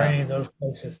Yeah. any of those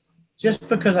places just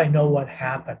because I know what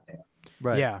happened there.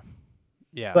 Right. Yeah.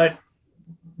 Yeah. But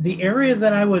the area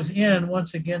that I was in,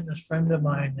 once again, this friend of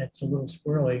mine that's a little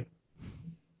squirrely,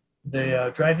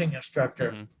 the driving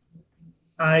instructor, Mhm.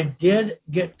 I did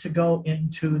get to go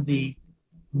into the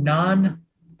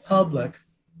non-public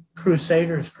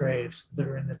Crusaders' graves that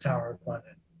are in the Tower of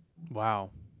London. Wow.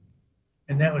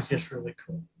 And that was just really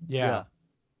cool. Yeah.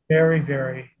 Very,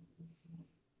 very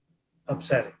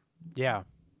upsetting. Yeah.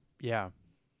 Yeah.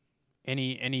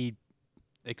 Any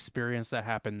experience that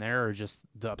happened there, or just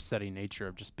the upsetting nature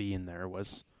of just being there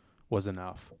was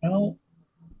enough? Well,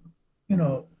 you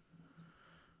know,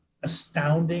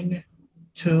 astounding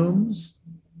tombs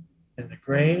and the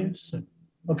graves. And,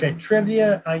 okay,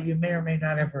 trivia, you may or may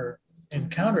not ever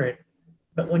encounter it,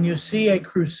 but when you see a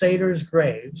Crusader's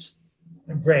grave,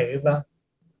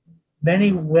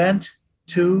 many went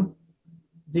to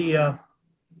the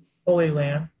Holy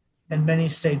Land and many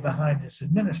stayed behind as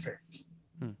administrators.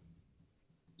 Hmm.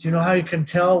 Do you know how you can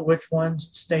tell which ones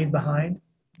stayed behind?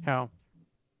 How?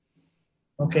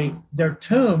 Okay, their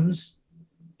tombs,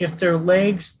 if their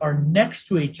legs are next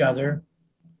to each other,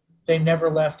 they never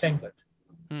left England.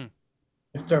 Hmm.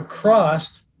 If they're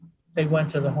crossed, they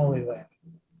went to the Holy Land.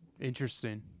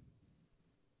 Interesting.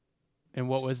 And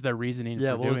what was their reasoning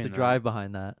Yeah. for What doing was the that? drive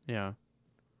behind that? Yeah.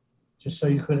 Just so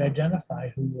you could identify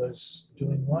who was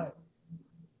doing what.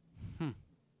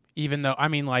 Even though, I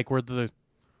mean, like, were the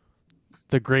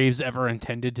graves ever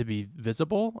intended to be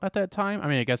visible at that time? I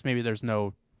mean, I guess maybe there's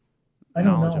no I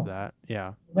don't knowledge know. of that.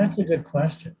 Yeah. That's a good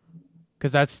question.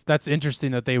 Because that's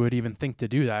interesting that they would even think to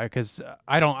do that. Because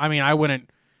I wouldn't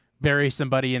bury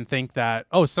somebody and think that,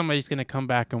 oh, somebody's going to come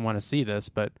back and want to see this.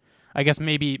 But I guess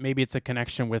maybe it's a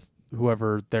connection with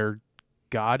whoever their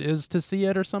god is to see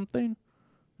it or something.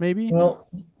 Maybe. Well,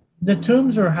 the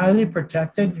tombs are highly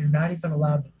protected. You're not even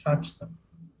allowed to touch them,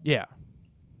 Yeah.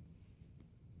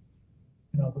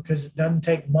 because it doesn't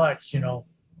take much,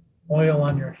 oil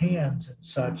on your hands and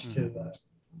such to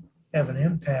have an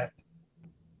impact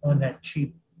on that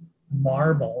cheap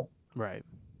marble, Right.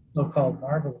 so-called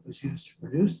marble that was used to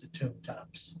produce the tomb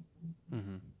tops.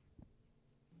 Mm-hmm.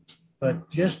 But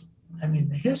just,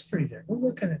 the history there. We're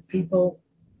looking at people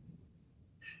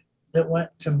that went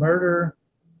to murder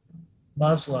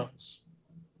Muslims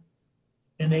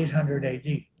in 800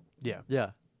 AD.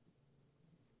 Yeah.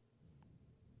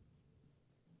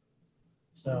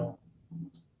 So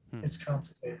it's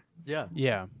complicated. Yeah.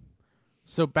 Yeah.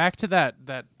 So back to that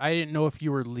I didn't know if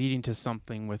you were leading to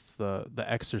something with the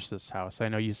Exorcist house. I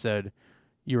know you said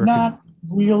you were Not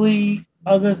really,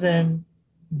 other than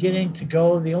getting to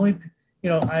go. The only,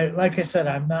 like I said,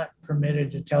 I'm not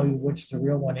permitted to tell you which the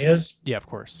real one is. yeah, of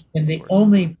course. And the Of course.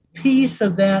 only piece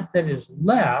of that is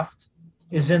left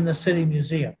is in the city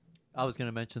museum. I was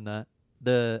gonna mention that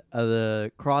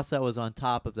the cross that was on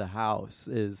top of the house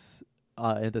is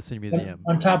in the city museum.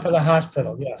 On top of the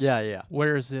hospital, yes. Yeah.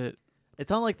 Where is it?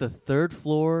 It's on like the 3rd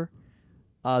floor.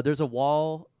 There's a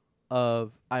wall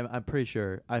of I'm pretty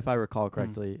sure, if I recall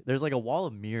correctly, there's like a wall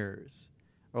of mirrors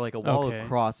or like a wall Okay. of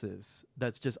crosses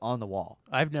that's just on the wall.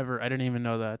 I didn't even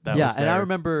know that. That yeah, was and I there.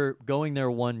 remember going there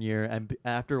one year, and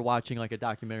after watching like a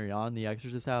documentary on the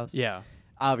Exorcist house, Yeah.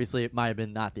 obviously it might have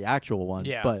been not the actual one,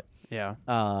 Yeah. but Yeah.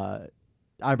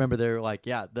 I remember they were like,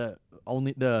 yeah, the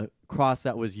cross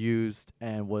that was used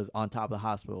and was on top of the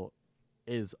hospital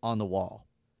is on the wall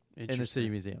in the city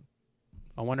Interesting. museum.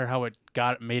 I wonder how it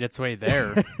made its way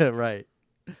there. Right.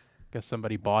 Guess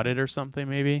somebody bought it or something,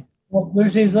 maybe. Well,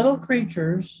 there's these little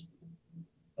creatures.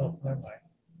 Oh, never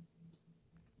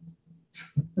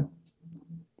mind.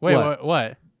 Wait, What?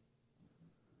 what?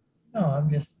 No, I'm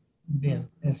just being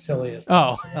as silly as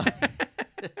Oh. possible.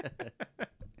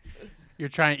 You're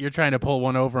trying to pull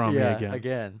one over on me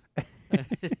again.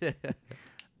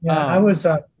 Yeah, I was.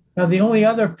 Now, the only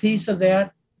other piece of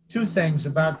that, two things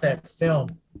about that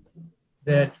film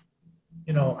that,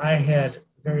 I had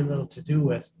very little to do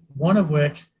with. One of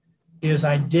which is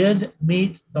I did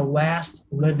meet the last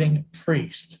living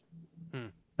priest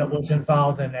that was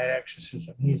involved in that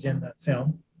exorcism. He's in the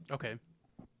film, Okay.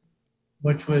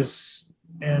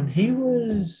 and he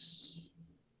was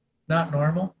not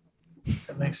normal. Does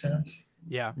that make sense?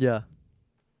 Yeah. Yeah.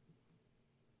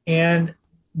 And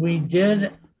we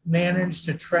did manage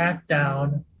to track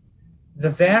down. The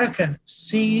Vatican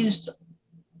seized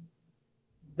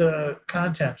the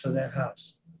contents of that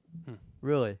house,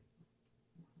 Really?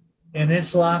 and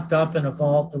it's locked up in a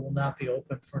vault that will not be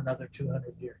opened for another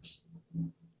 200 years.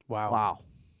 Wow. Wow.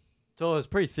 So it was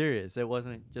pretty serious. It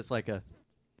wasn't just like a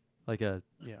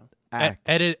Yeah. act.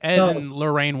 Ed No. and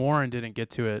Lorraine Warren didn't get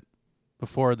to it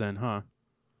before then, huh?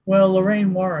 Well,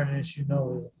 Lorraine Warren, as you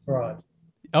know, is a fraud.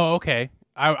 Oh, okay.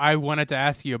 I wanted to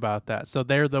ask you about that. So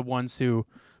they're the ones who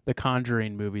the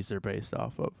Conjuring movies are based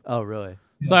off of. Oh, really?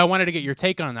 So I wanted to get your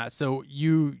take on that. So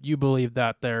you believe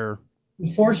that they're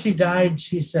Before she died,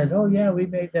 she said, "Oh yeah, we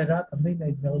made that up, and we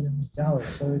made millions of dollars,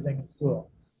 so everything is cool."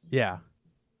 yeah.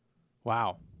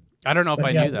 Wow. I don't know if But I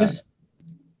yeah, knew that.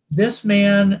 This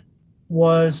man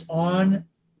was on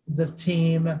the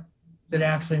team that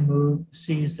actually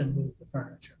seized and moved the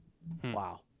furniture.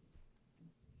 Wow.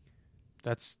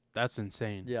 That's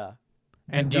insane. Yeah.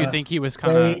 And And, do you think he was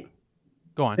kind of They,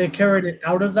 go on? they carried it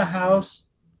out of the house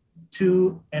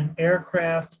to an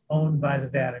aircraft owned by the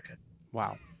Vatican,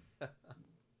 Wow.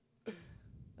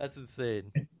 That's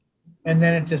insane. and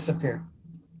then it disappeared.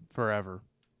 Forever.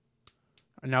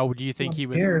 Now, do you think he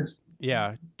was Years.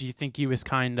 Yeah. Do you think he was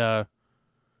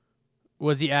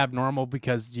was he abnormal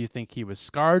because do you think he was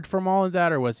scarred from all of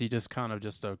that, or was he just kind of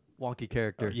just a Wonky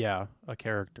character. a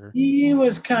character? He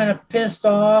was kind of pissed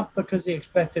off because he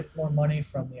expected more money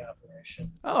from the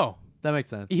operation. Oh, That makes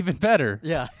sense. even better.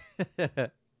 Yeah.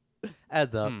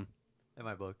 Adds up Hmm. in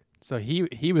my book. So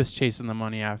he was chasing the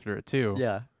money after it too.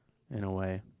 Yeah. In a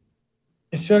way.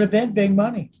 It should have been big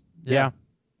money. Yeah.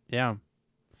 Yeah.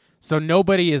 So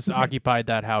nobody has occupied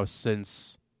that house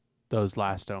since those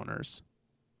last owners.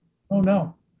 Oh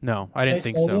no, No, I didn't They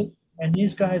think sold so. it, and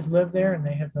these guys live there, and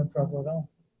they have no trouble at all.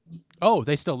 Oh,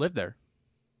 they still live there.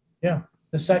 Yeah,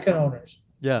 the second owners.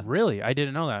 Yeah. Really? I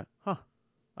didn't know that. Huh.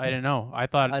 I didn't know. I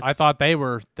thought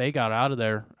That's- they got out of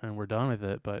there and were done with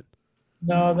it, but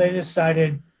No, they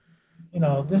decided,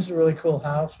 this is a really cool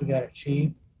house. We got it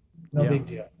cheap. No Yeah. big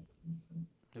deal.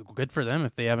 good for them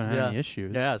if they haven't had Yeah. any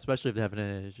issues. Yeah, especially if they haven't had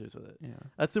any issues with it. Yeah.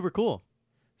 That's super cool.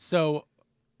 So,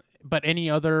 but any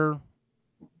other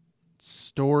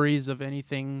stories of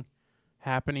anything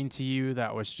happening to you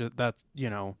that was just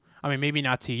I mean, maybe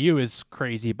not to you is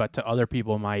crazy, but to other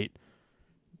people might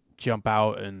jump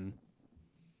out and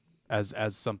as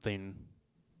something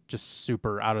just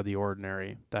super out of the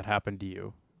ordinary that happened to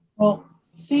you. Well,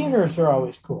 theaters are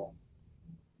always cool.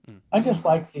 I just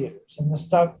like theaters and the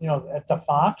stuff, at the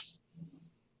Fox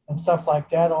and stuff like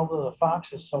that. Although the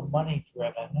Fox is so money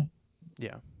driven,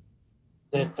 Yeah.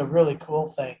 that the really cool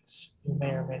things you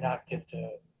may or may not get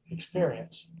to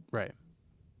experience. Right.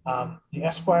 The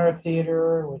Esquire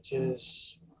Theater, which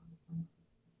is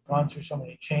gone through so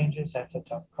many changes, that's a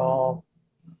tough call.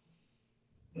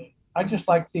 I just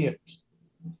like theaters.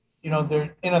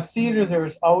 There in a theater there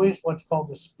is always what's called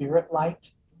the spirit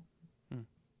light.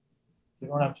 You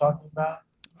know what I'm talking about?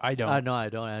 I don't. No, I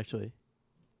don't actually.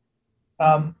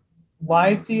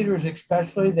 Live theaters,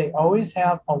 especially, they always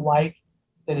have a light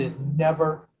that is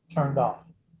never turned off.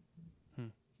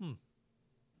 Hmm.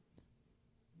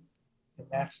 And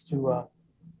that's to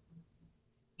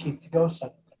keep the ghosts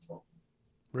under control.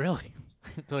 Really?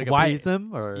 To like Why- appease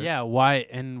them or Yeah, why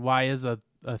is a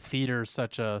theater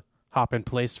such a hopping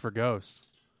place for ghosts?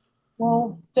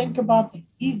 Well, think about the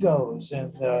egos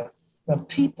and the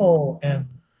people and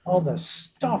all the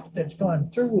stuff that's gone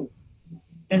through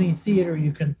any theater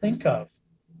you can think of.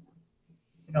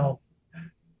 you know,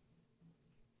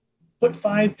 put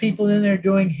 5 people in there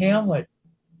doing Hamlet.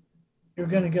 You're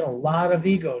going to get a lot of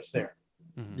egos there,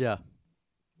 Mhm. Yeah.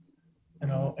 you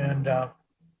know, and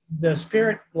the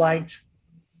Spirit Light,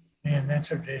 man,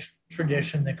 that's a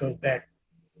tradition that goes back,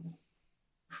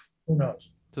 who knows?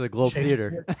 To the Globe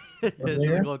Theater. Shakespeare? To the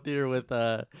There? Globe Theater with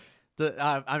I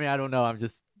mean, I don't know. I'm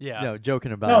just Yeah.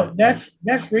 joking about No, it.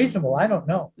 that's reasonable. I don't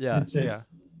know. Yeah, yeah.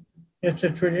 It's a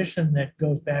tradition that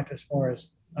goes back as far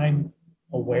as I'm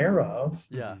aware of.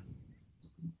 Yeah.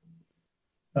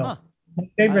 So, Huh. my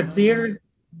favorite theater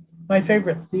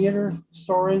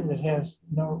story that has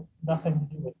nothing to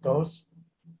do with ghosts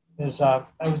is I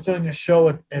was doing a show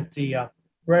at the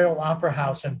Royal Opera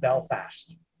House in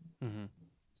Belfast, Mhm.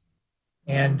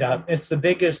 and it's the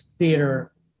biggest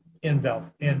theater in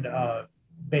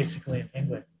basically in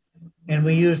England. And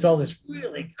we used all this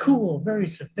really cool, very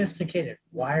sophisticated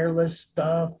wireless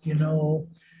stuff, you know,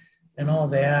 and all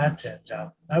that.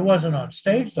 And I wasn't on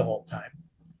stage the whole time,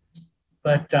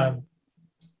 but I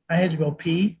had to go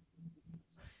pee,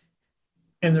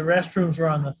 and the restrooms were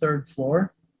on the 3rd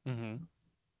floor, Mhm.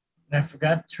 and I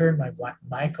forgot to turn my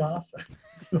mic off.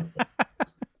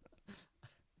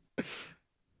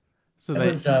 So It they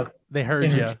was they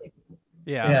heard you. entertaining.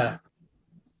 Yeah. Yeah.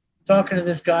 Talking to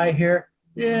this guy here.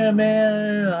 Yeah,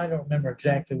 man. I don't remember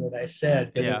exactly what I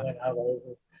said, but Yeah. it went out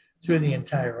over through the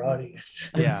entire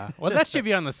audience. Yeah. Well, that should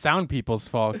be on the sound people's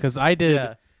fault because I did.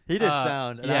 Yeah. He did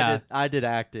sound, and yeah. I did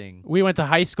acting. We went to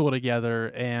high school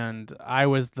together, and I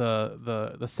was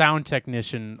the sound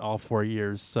technician all 4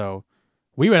 years. So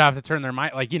we would have to turn their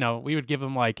mic, like, you know, we would give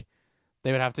them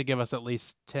they would have to give us at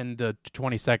least 10 to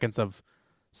 20 seconds of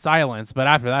silence, but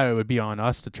after that it would be on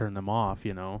us to turn them off,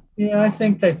 you know. Yeah, I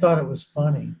think they thought it was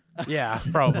funny. Yeah,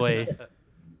 probably.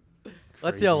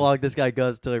 Let's see how Crazy. long this guy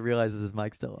goes till he realizes his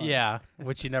mic's still on. Yeah,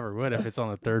 which you never would if it's on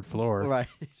the 3rd floor. Right.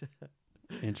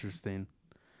 Interesting.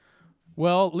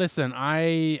 Well, listen,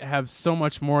 I have so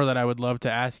much more that I would love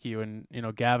to ask you, and you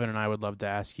know, Gavin and I would love to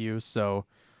ask you. So,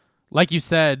 like you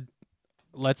said,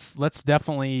 let's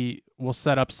definitely we'll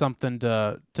set up something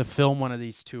to film one of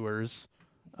these tours.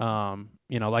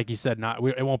 You know, like you said,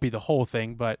 it won't be the whole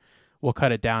thing, but we'll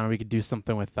cut it down and we could do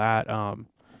something with that.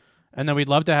 And then we'd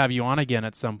love to have you on again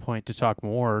at some point to talk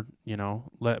more. You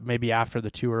know, maybe after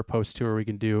the tour, post tour, we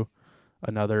can do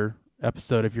another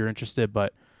episode if you're interested.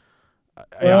 But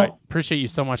I appreciate you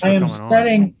so much for coming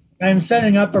on. I'm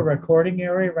setting up a recording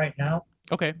area right now.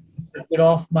 Okay. To get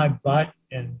off my butt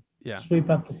and Yeah. sweep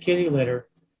up the kitty litter.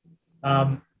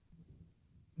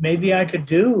 Maybe I could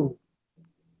do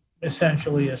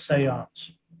essentially a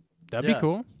seance. That'd Yeah. be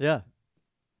cool. Yeah.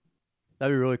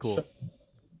 That'd be really cool. So-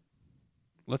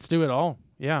 Let's do it all.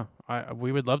 Yeah.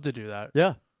 We would love to do that.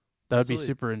 Yeah. That would be Absolutely.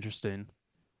 super interesting.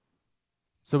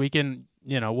 So we can,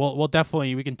 you know, we'll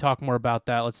definitely, we can talk more about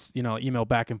that. Let's, you know, email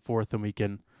back and forth and we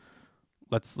can,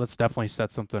 let's definitely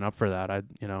set something up for that. I'd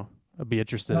be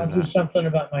interested I'll in do that. something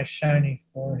about my shiny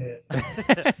forehead.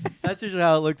 That's usually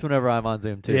how it looks whenever I'm on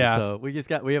Zoom too. Yeah. So we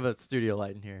have a studio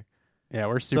light in here. Yeah,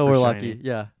 we're super So we're shiny. lucky.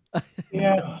 Yeah.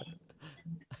 Yeah.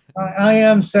 I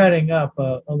am setting up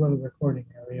a little recording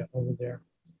area over there.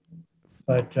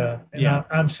 But Yeah.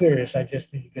 I'm serious. I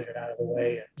just need to get it out of the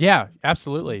way and Yeah,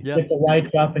 absolutely. Yeah. get the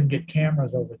lights up and get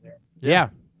cameras over there. Yeah.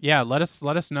 Let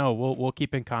us know. We'll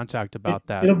keep in contact about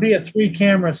that. It'll be a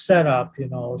 3-camera setup, you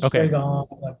know, Okay. straight on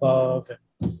above,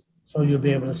 and so you'll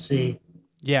be able to see.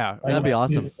 Yeah. like, That'd be my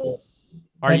awesome. cute little-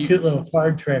 Are my you? cute little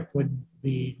card trick wouldn't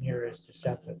be near as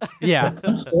deceptive. Yeah.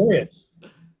 I'm serious.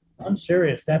 I'm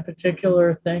serious. That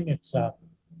particular thing,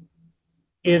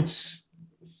 it's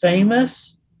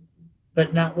famous,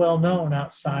 but not well known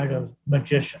outside of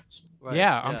magicians. Right.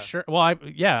 Yeah, I'm sure. Well,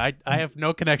 I have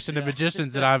no connection to Yeah.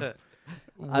 magicians, and I'm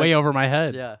way over my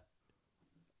head. Yeah.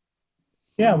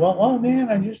 Yeah, well, oh man,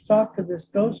 I just talked to this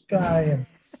ghost guy, and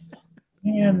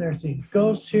man, there's these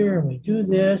ghosts here, and we do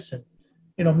this, and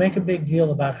make a big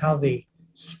deal about how the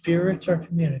spirits are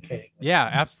communicating. Yeah,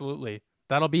 absolutely.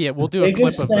 That'll be it. We'll do a The clip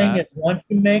biggest of thing that. is once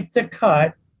you make the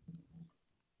cut,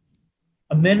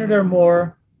 a minute or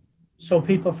more, so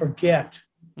people forget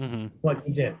Hmm. what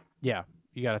you did. Yeah,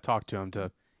 you got to talk to them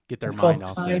to get their It's mind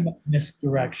called off it. time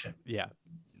misdirection. Yeah.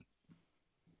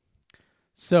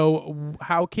 So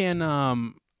how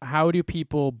do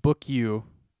people book you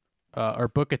or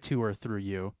book a tour through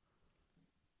you?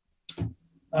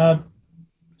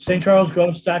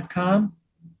 stcharlesghost.com.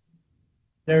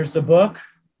 There's the book.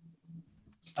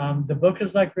 The book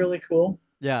is really cool.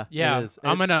 Yeah. Yeah, It is.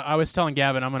 I was telling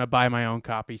Gavin I'm gonna buy my own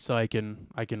copy so I can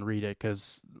read it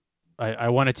because I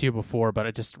wanted to before, but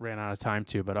I just ran out of time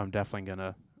to. But I'm definitely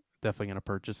gonna definitely going to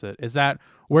purchase it. Is that,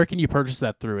 where can you purchase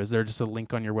that through? Is there just a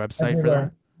link on your website for that?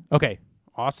 Everywhere. Okay.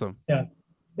 Awesome. Yeah.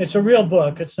 It's a real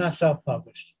book. It's not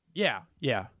self-published. Yeah.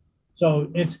 Yeah.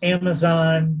 So it's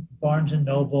Amazon, Barnes and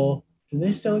Noble. Do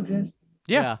they still exist?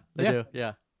 Yeah. They Yeah. do.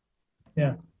 Yeah.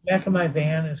 Yeah. Back of my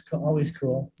van is always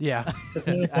cool. Yeah. Just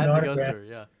need an At the ghost autograph. tour.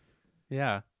 Yeah.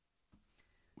 Yeah.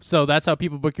 So that's how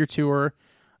people book your tour.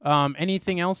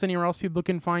 Anything else? Anywhere else people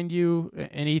can find you?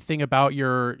 Anything about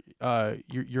your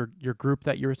group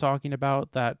that you were talking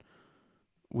about that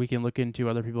we can look into?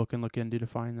 Other people can look into to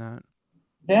find that.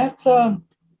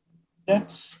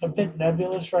 That's a bit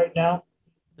nebulous right now.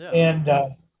 Yeah.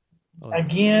 And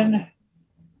again,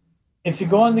 if you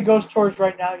go on the ghost tours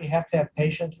right now, you have to have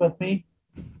patience with me.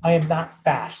 I am not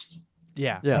fast,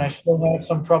 Yeah. Yeah. and I still have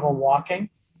some trouble walking.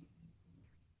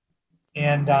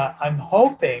 And I'm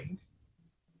hoping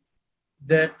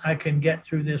that I can get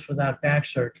through this without back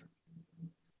surgery.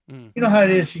 Mm. You know how it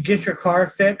is, you get your car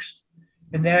fixed,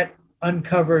 and that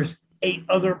uncovers 8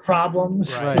 other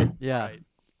problems. Right. Yeah. Right.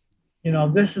 You know,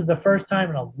 this is the first time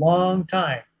in a long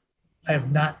time I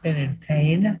have not been in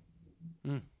pain,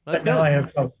 That's but now good. I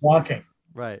have trouble walking.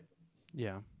 Right.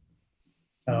 Yeah.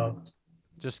 So,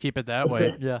 Just keep it that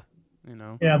way. Yeah. You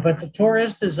know. yeah, but the tour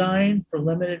is designed for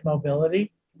limited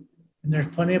mobility, and there's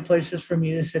plenty of places for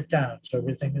me to sit down, so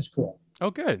everything is cool. Oh,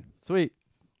 good. Sweet.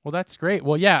 Well, that's great.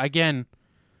 Well, yeah. Again,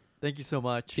 Thank you so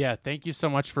much. yeah. Thank you so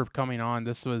much for coming on.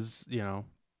 This was,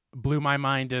 blew my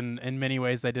mind in many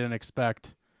ways I didn't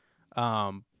expect.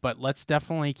 But let's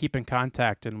definitely keep in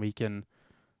contact, and we can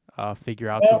figure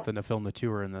out Well- something to film the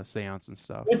tour and the seance and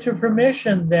stuff. With your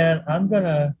permission, then I'm going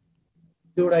to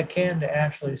do what I can to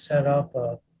actually set up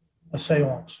a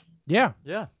seance. Yeah.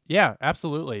 Yeah. Yeah.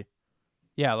 Absolutely.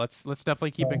 Yeah. Let's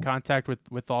definitely keep in contact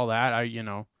with all that.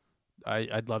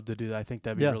 I'd love to do that. I think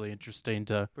that'd be Yeah. really interesting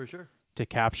to For sure.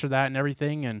 capture that and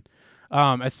everything. And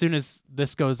as soon as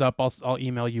this goes up, I'll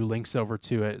email you links over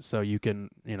to it so you can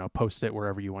post it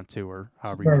wherever you want to or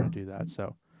however you Sure. want to do that.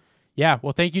 So yeah,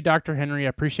 well, thank you, Dr. Henry. I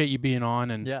appreciate you being on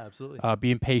and Yeah. Absolutely.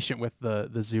 being patient with the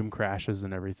Zoom crashes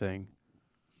and everything.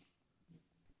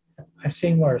 I've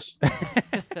seen worse.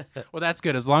 Well, that's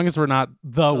good. As long as we're not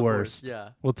the worst, Yeah.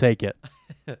 we'll take it.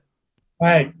 All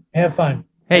right, have fun.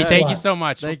 Hey, Yeah. thank you so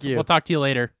much. Thank We'll- you. We'll talk to you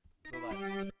later.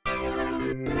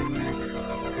 Bye-bye.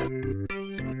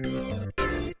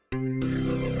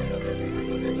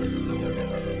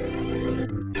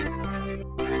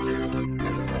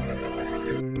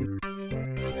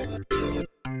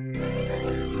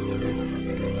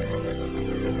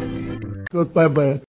 Goodbye, bye.